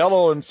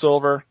yellow and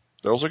silver;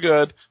 those are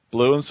good.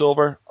 Blue and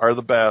silver are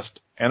the best.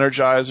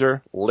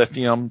 Energizer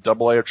lithium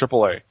AA or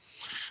AAA.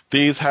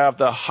 These have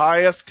the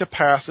highest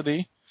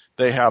capacity.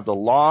 They have the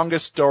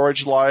longest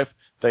storage life.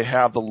 They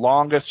have the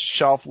longest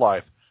shelf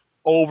life,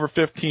 over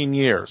 15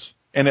 years.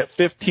 And at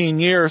 15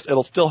 years,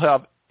 it'll still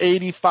have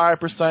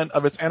 85%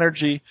 of its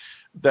energy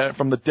that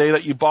from the day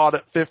that you bought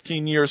it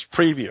 15 years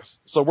previous.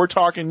 So we're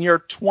talking year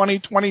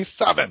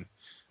 2027.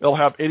 It'll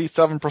have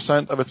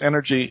 87% of its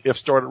energy if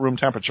stored at room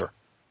temperature.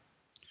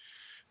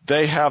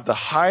 They have the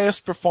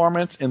highest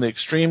performance in the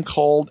extreme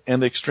cold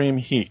and the extreme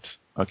heat.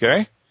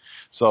 Okay?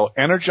 So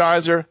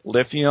Energizer,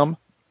 lithium,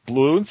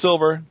 blue and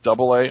silver,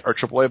 AA or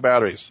AAA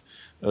batteries.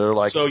 They're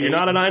like so you're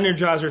not an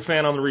Energizer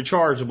fan on the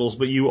rechargeables,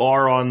 but you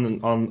are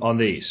on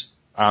these.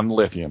 On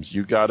lithiums.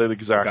 You got it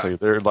exactly. Okay.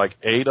 They're like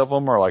 8 of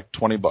them are like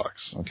 $20.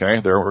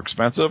 Okay? They're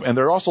expensive, and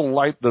they're also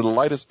they're the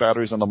lightest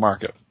batteries on the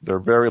market. They're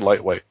very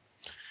lightweight.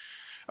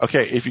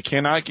 Okay, if you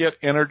cannot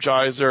get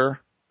Energizer,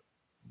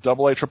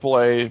 AA,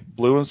 AAA,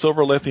 blue and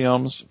silver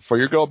lithiums for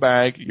your go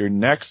bag, your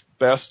next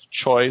best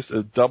choice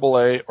is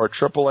AA or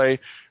AAA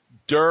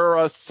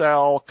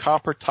Duracell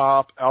copper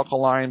top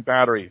alkaline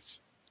batteries.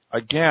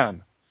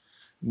 Again,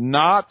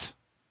 not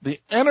the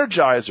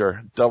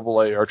Energizer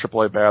AA or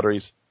AAA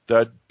batteries,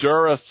 the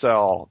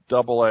Duracell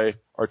AA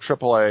or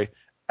AAA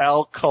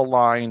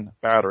alkaline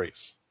batteries.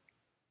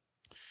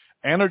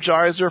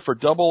 Energizer for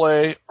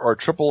AA or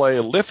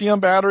AAA lithium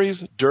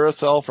batteries,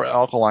 Duracell for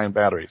alkaline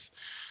batteries.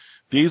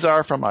 These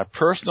are from my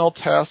personal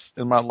tests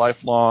and my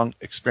lifelong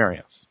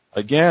experience.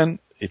 Again,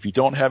 if you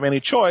don't have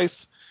any choice,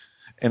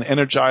 an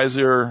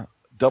Energizer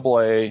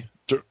AA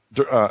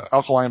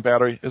alkaline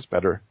battery is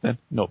better than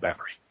no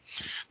battery.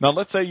 Now,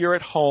 let's say you're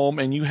at home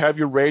and you have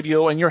your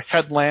radio and your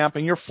headlamp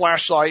and your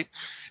flashlight,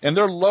 and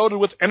they're loaded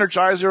with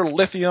Energizer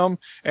lithium,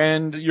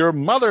 and your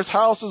mother's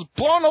house is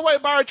blown away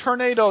by a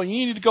tornado, and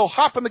you need to go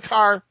hop in the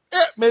car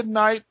at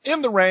midnight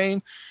in the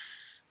rain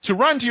to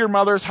run to your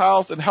mother's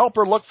house and help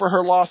her look for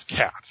her lost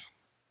cat.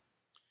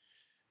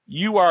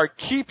 You are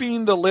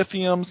keeping the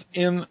lithiums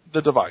in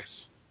the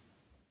device.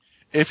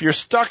 If you're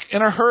stuck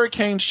in a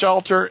hurricane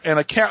shelter and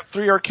a Cat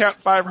 3 or Cat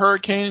 5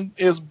 hurricane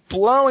is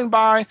blowing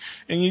by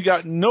and you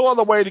got no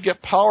other way to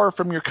get power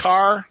from your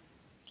car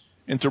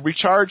and to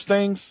recharge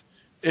things,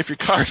 if your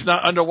car's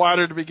not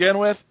underwater to begin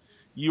with,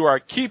 you are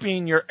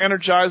keeping your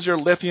Energizer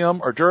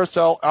lithium or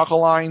Duracell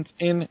alkalines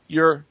in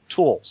your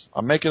tools.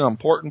 I'm making an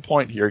important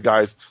point here,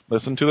 guys.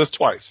 Listen to this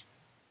twice.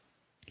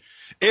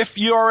 If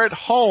you are at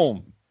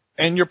home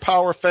and your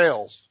power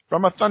fails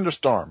from a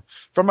thunderstorm,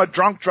 from a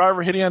drunk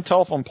driver hitting a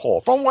telephone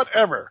pole, from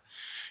whatever,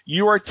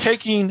 you are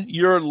taking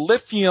your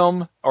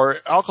lithium or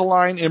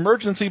alkaline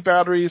emergency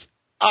batteries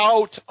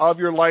out of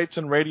your lights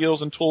and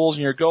radios and tools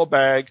in your go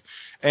bag,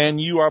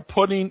 and you are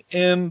putting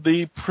in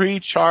the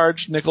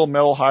pre-charged nickel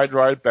metal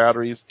hydride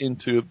batteries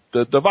into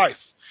the device,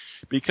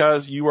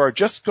 because you are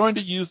just going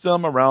to use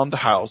them around the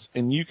house,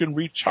 and you can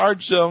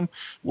recharge them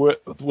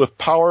with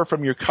power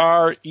from your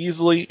car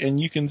easily, and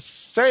you can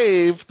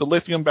save the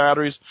lithium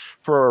batteries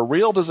for a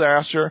real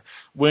disaster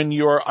when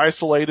you're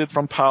isolated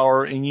from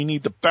power and you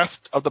need the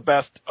best of the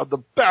best of the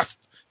best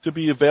to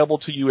be available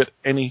to you at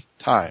any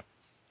time.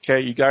 Okay,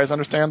 you guys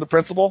understand the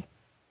principle?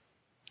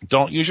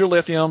 Don't use your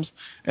lithiums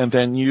and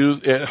then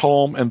use it at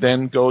home and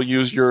then go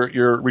use your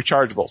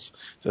rechargeables.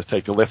 Just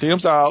take the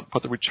lithiums out,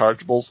 put the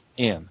rechargeables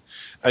in.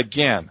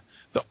 Again,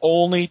 the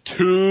only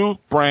 2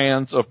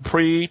 brands of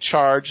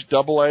pre-charged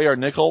AA or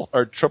nickel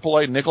or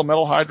AAA nickel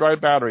metal hydride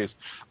batteries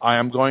I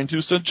am going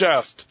to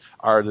suggest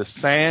are the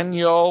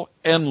Sanyo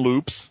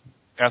Enloops,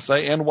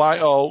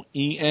 SANYO-ENELOOPS,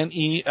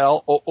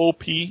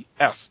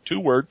 2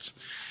 words,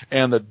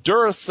 and the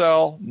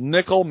Duracell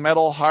nickel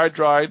metal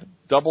hydride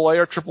AA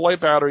or AAA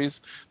batteries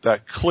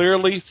that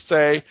clearly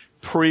say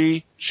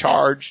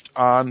pre-charged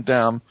on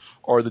them,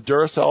 or the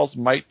Duracells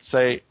might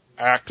say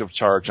active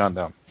charge on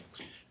them.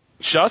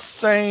 Just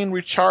saying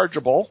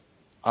rechargeable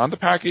on the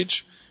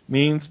package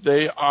means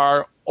they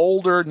are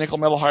older nickel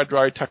metal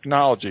hydride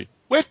technology,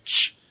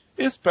 which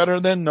is better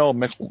than no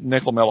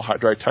nickel metal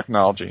hydride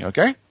technology,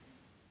 okay?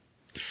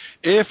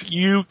 If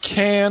you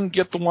can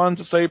get the ones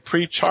that say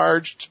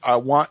pre-charged, I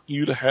want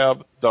you to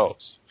have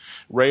those.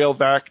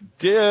 Rayovac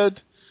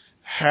did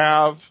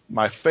have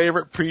my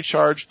favorite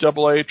pre-charged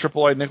AA,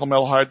 AAA nickel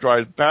metal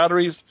hydride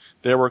batteries.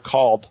 They were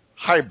called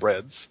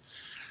hybrids.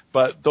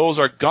 But those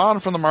are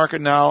gone from the market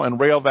now, and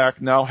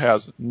Rayovac now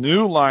has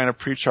new line of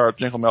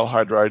pre-charged nickel metal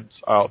hydrides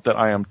out that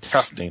I am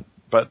testing.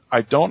 But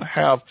I don't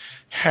have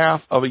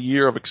half of a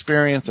year of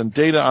experience and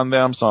data on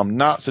them, so I'm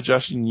not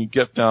suggesting you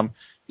get them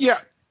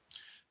yet.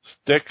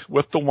 Stick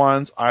with the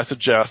ones I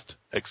suggest,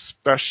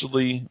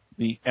 especially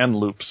the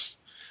Enloops.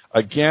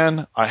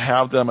 Again, I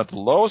have them at the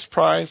lowest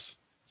price,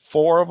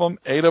 4 of them,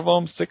 8 of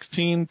them,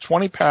 16,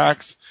 20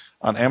 packs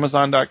on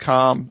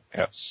Amazon.com,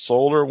 at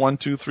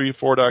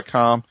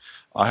solar1234.com.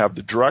 I'll have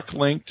the direct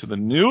link to the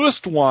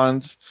newest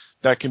ones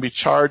that can be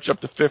charged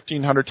up to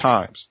 1,500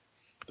 times.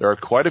 There are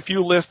quite a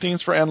few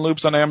listings for end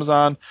loops on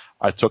Amazon.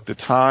 I took the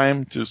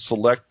time to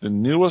select the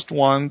newest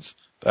ones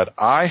that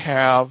I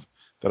have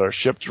that are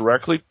shipped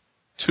directly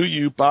to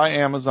you by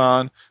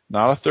Amazon,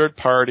 not a third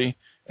party,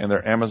 and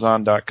they're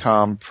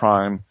Amazon.com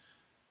Prime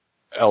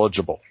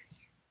eligible.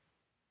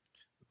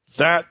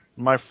 That,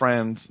 my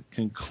friends,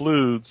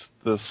 concludes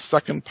the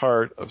second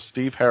part of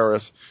Steve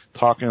Harris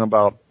talking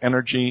about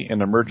energy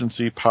and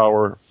emergency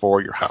power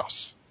for your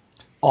house.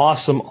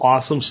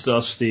 Awesome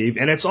stuff, Steve.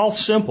 And it's all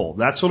simple.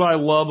 That's what I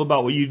love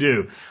about what you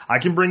do. I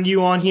can bring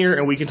you on here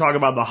and we can talk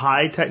about the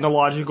high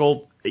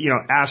technological,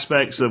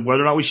 aspects of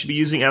whether or not we should be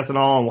using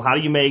ethanol and how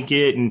do you make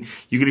it, and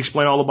you can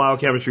explain all the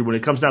biochemistry. When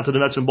it comes down to the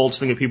nuts and bolts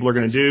thing that people are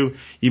going to do,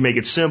 you make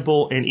it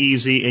simple and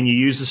easy, and you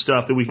use the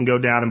stuff that we can go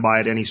down and buy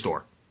at any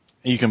store.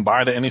 You can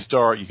buy it at any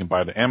store. You can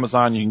buy it at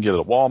Amazon. You can get it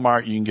at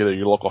Walmart. You can get it at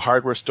your local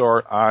hardware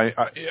store.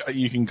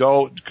 You can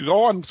go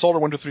on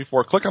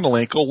Solar1234, click on the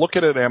link, go look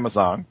at it at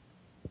Amazon,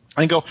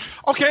 and go,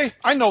 okay,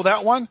 I know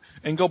that one,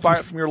 and go buy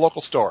it from your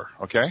local store,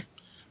 okay?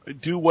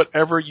 Do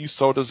whatever you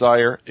so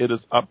desire. It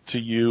is up to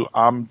you.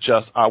 I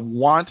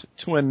want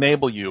to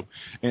enable you.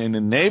 And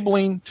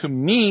enabling to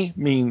me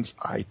means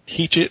I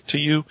teach it to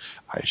you,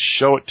 I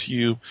show it to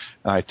you,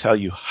 and I tell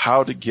you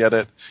how to get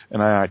it,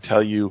 and I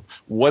tell you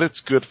what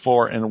it's good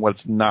for and what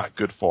it's not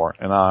good for.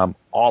 And I'm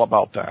all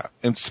about that.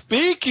 And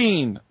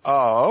speaking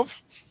of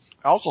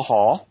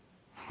alcohol,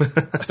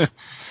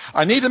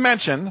 I need to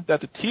mention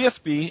that the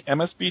TSB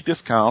MSB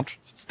discount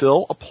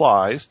still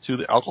applies to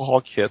the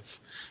alcohol kits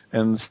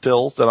and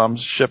stills that I'm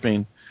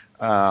shipping,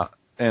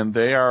 and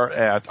they are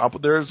at,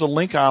 there's a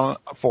link on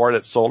for it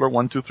at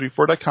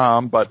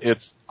solar1234.com, but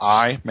it's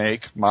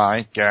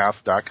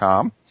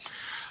imakemygas.com.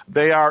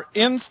 They are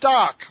in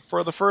stock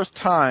for the first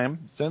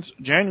time since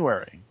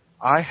January.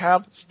 I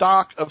have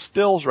stock of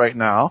stills right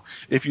now.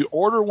 If you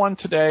order one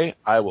today,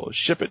 I will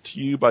ship it to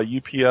you by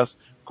UPS,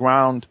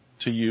 ground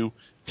to you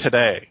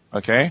today,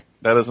 okay?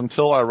 That is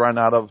until I run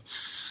out of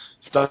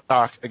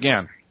stock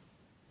again.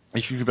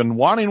 If you've been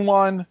wanting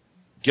one,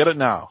 get it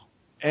now.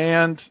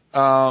 And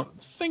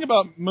thing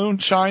about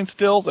moonshine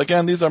stills,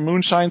 again, these are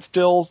moonshine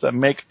stills that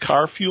make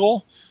car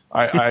fuel.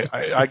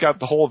 I got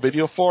the whole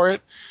video for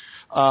it.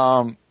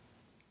 Now,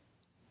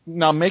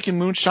 making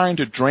moonshine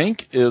to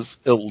drink is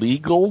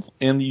illegal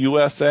in the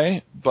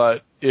USA,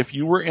 but if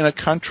you were in a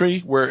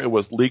country where it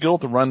was legal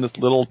to run this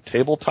little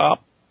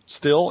tabletop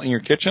still in your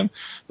kitchen,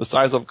 the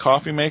size of a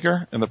coffee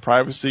maker, in the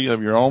privacy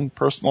of your own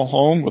personal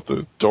home with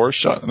the doors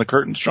shut and the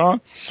curtains drawn,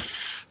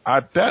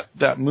 I bet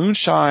that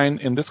moonshine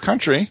in this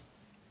country,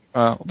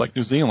 like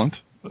New Zealand,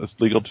 it's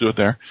legal to do it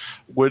there,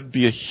 would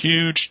be a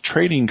huge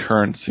trading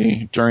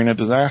currency during a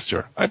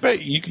disaster. I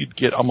bet you could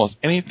get almost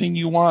anything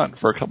you want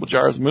for a couple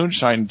jars of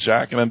moonshine,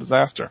 Jack, in a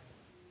disaster.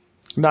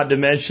 Not to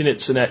mention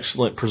it's an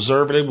excellent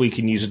preservative. We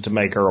can use it to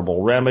make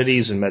herbal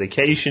remedies and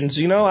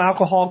medications.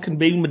 Alcohol can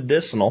be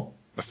medicinal.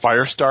 A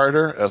fire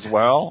starter as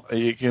well.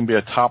 It can be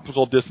a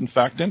topical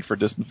disinfectant for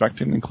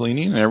disinfecting and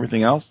cleaning and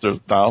everything else. There's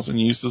 1,000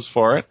 uses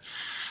for it.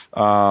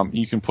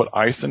 You can put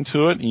ice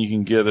into it, and you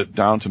can get it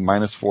down to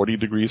minus 40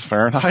 degrees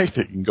Fahrenheit.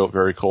 It can go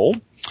very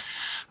cold.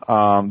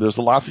 There's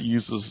lots of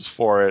uses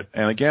for it.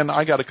 And again,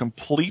 I got a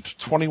complete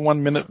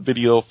 21-minute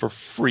video for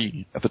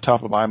free at the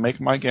top of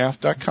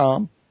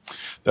imakemygas.com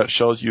that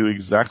shows you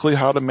exactly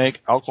how to make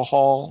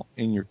alcohol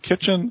in your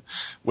kitchen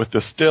with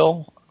the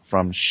still,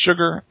 from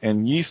sugar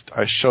and yeast.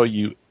 I show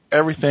you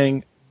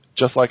everything,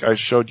 just like I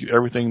showed you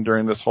everything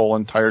during this whole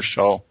entire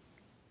show.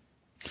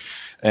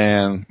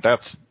 And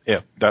that's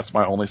it. That's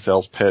my only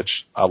sales pitch.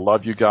 I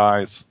love you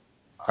guys.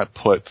 I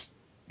put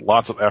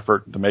lots of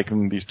effort into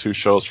making these two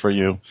shows for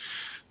you.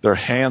 They're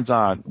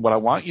hands-on. What I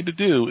want you to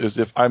do is,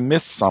 if I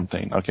miss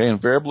something, okay,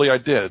 invariably I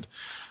did,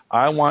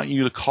 I want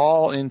you to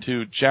call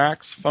into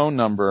Jack's phone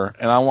number,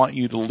 and I want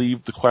you to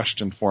leave the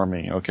question for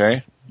me,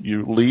 okay?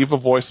 You leave a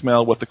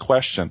voicemail with the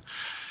question.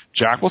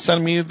 Jack will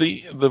send me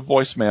the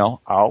voicemail.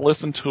 I'll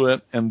listen to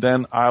it, and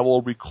then I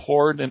will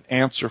record an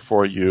answer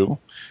for you,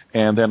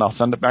 and then I'll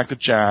send it back to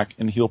Jack,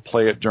 and he'll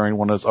play it during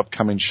one of his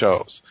upcoming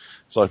shows.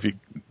 So if you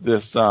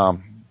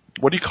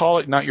what do you call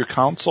it? Not your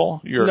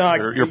council, your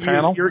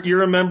panel.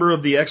 You're a member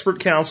of the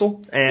expert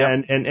council,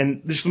 and Yep.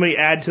 and just let me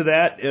add to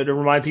that to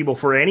remind people,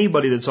 for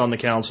anybody that's on the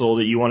council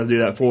that you want to do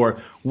that for,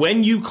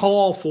 when you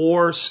call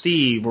for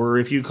Steve, or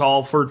if you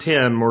call for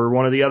Tim or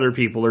one of the other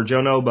people, or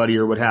Joe Nobody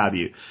or what have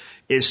you,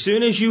 as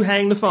soon as you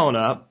hang the phone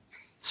up,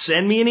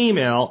 send me an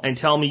email and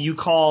tell me you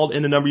called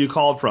and the number you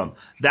called from.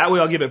 That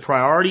way I'll give it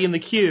priority in the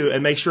queue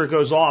and make sure it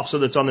goes off so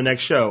that it's on the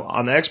next show.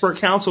 On the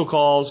expert council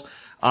calls,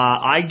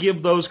 I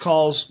give those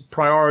calls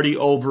priority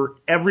over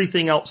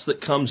everything else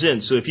that comes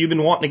in. So if you've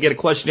been wanting to get a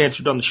question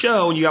answered on the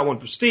show and you got one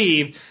for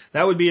Steve,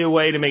 that would be a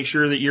way to make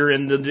sure that you're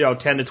in the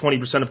 10 to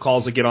 20% of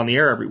calls that get on the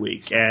air every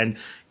week. And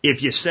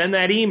if you send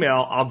that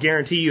email, I'll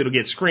guarantee you it'll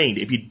get screened.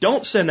 If you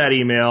don't send that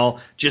email,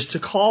 just to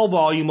call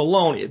volume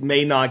alone, it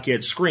may not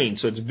get screened.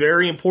 So it's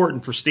very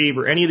important for Steve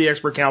or any of the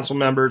expert council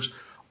members,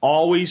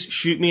 always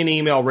shoot me an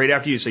email right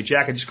after you. Say,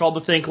 Jack, I just called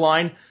the Think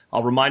line.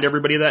 I'll remind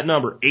everybody of that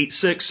number,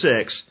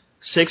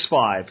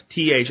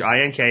 866-65-THINK,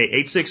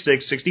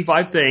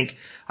 866-65-THINK.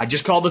 I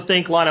just called the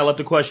Think line. I left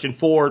a question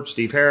for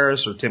Steve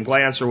Harris or Tim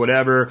Glantz or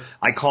whatever.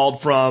 I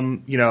called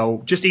from,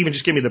 just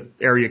give me the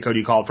area code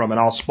you called from, and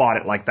I'll spot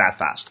it like that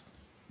fast.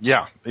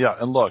 Yeah.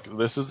 And look,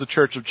 this is the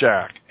Church of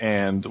Jack,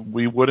 and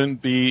we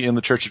wouldn't be in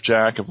the Church of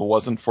Jack if it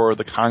wasn't for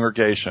the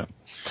congregation.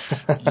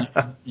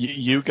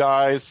 You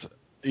guys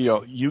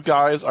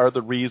are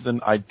the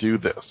reason I do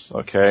this,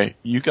 okay?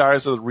 You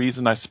guys are the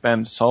reason I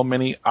spend so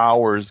many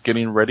hours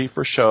getting ready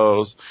for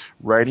shows,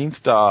 writing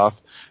stuff.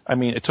 I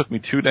mean, it took me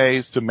 2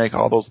 days to make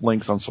all those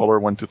links on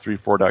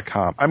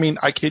solar1234.com. I mean,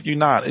 I kid you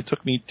not. It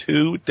took me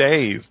 2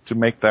 days to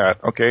make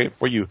that, okay,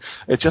 for you.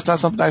 It's just not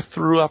something I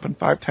threw up in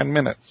 5-10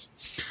 minutes.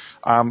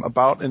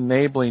 About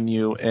enabling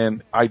you,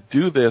 and I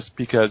do this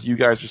because you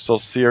guys are so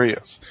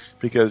serious,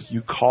 because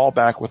you call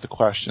back with the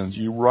questions.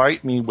 You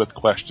write me with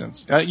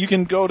questions. You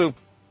can go to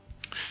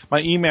my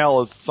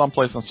email is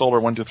someplace on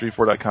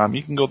solar1234.com.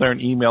 You can go there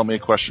and email me a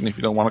question if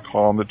you don't want to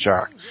call on the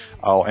Jack.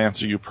 I'll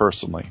answer you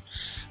personally.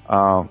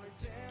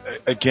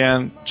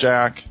 Again,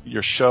 Jack,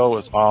 your show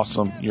is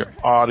awesome. Your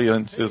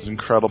audience is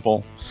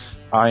incredible.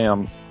 I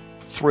am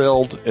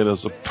thrilled. It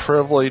is a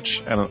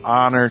privilege and an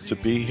honor to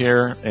be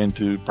here and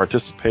to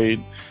participate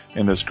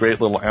in this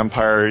great little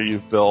empire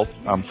you've built.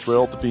 I'm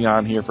thrilled to be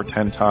on here for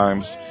 10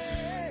 times.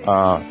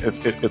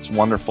 It's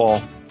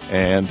wonderful.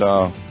 And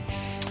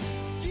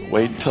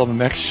wait until the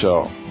next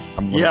show.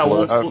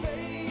 We'll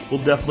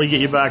definitely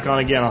get you back on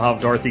again. I'll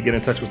have Dorothy get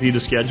in touch with you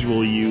to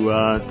schedule you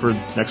for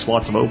next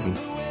Lots of Open.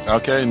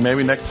 Okay, and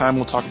maybe next time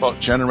we'll talk about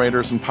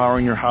generators and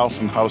powering your house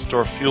and how to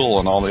store fuel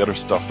and all the other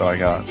stuff that I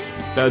got.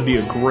 That would be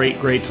a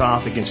great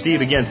topic. And Steve,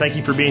 again, thank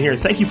you for being here.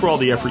 Thank you for all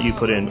the effort you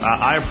put in.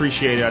 I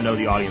appreciate it. I know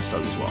the audience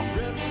does as well.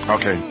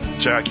 Okay,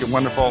 Jack, you're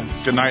wonderful.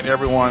 Good night,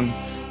 everyone.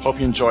 Hope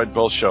you enjoyed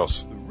both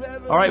shows.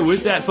 All right,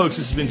 with that, folks,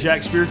 this has been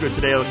Jack Spirko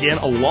today again,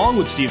 along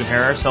with Stephen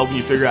Harris, helping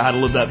you figure out how to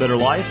live that better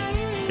life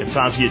if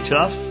times get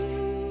tough,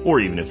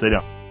 or even if they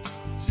don't.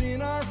 It's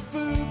in our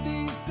food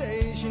these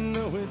days,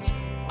 it's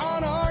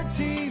on our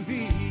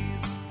TVs.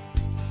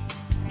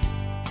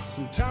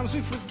 Sometimes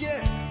we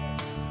forget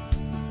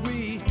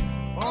we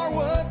are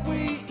what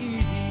we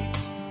eat.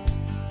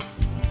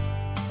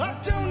 I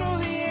don't know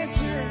the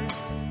answer.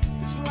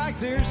 It's like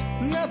there's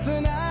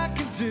nothing I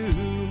can do.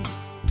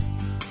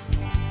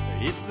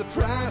 It's the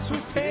price we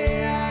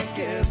pay, I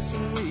guess,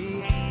 when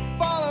we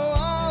follow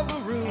all the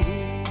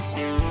rules.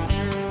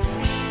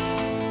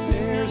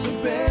 There's a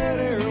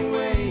better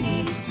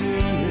way to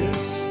do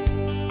this.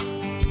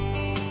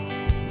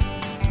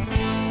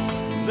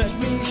 Let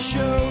me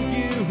show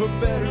you a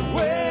better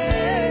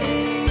way.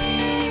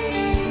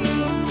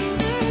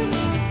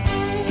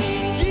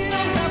 You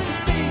don't have to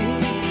be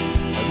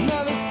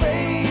another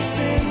face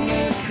in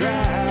the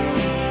crowd.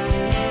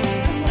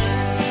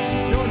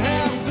 Don't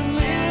have to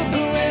live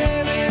the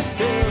way they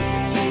tell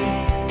you to.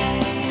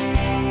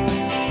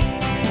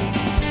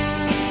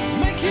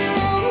 Make your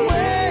own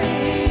way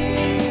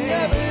and the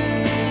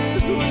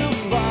others will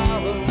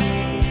follow.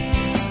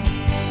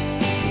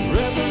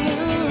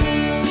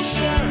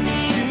 Revolution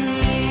is you.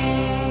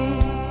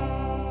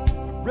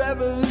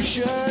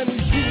 Revolution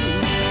is you.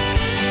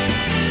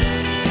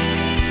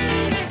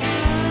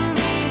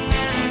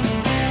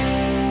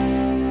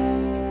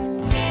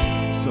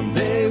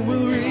 Someday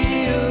we'll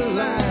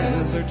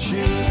realize our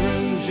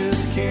children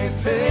just can't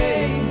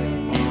pay.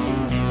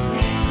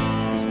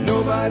 'Cause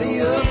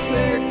nobody up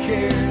there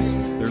cares.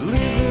 They're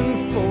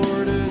living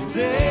for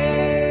today.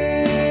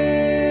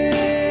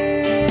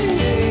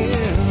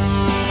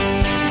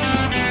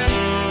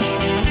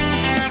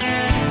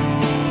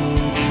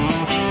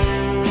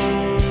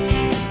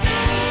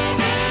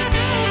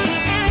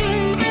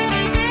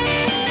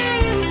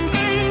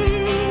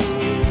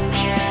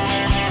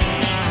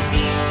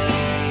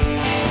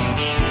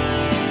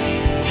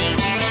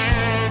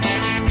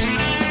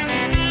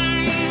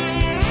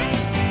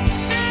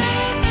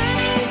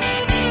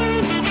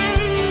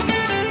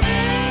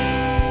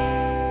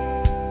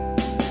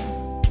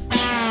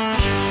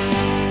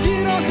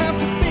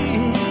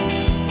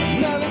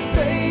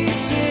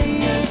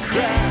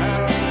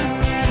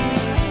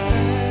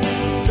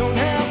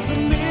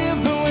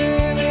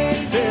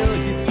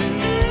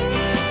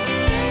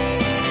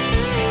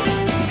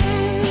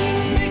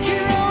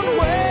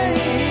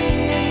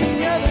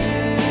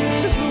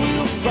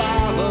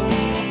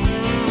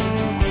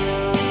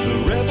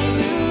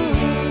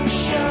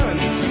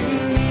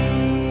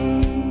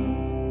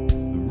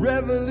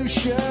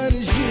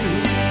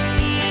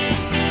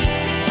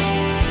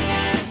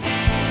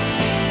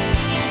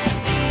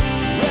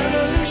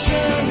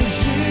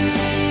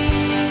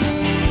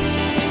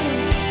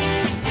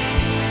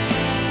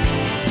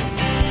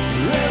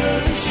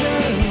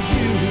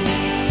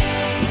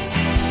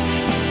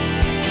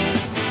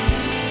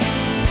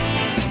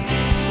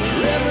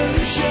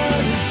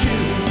 ocean is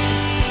you.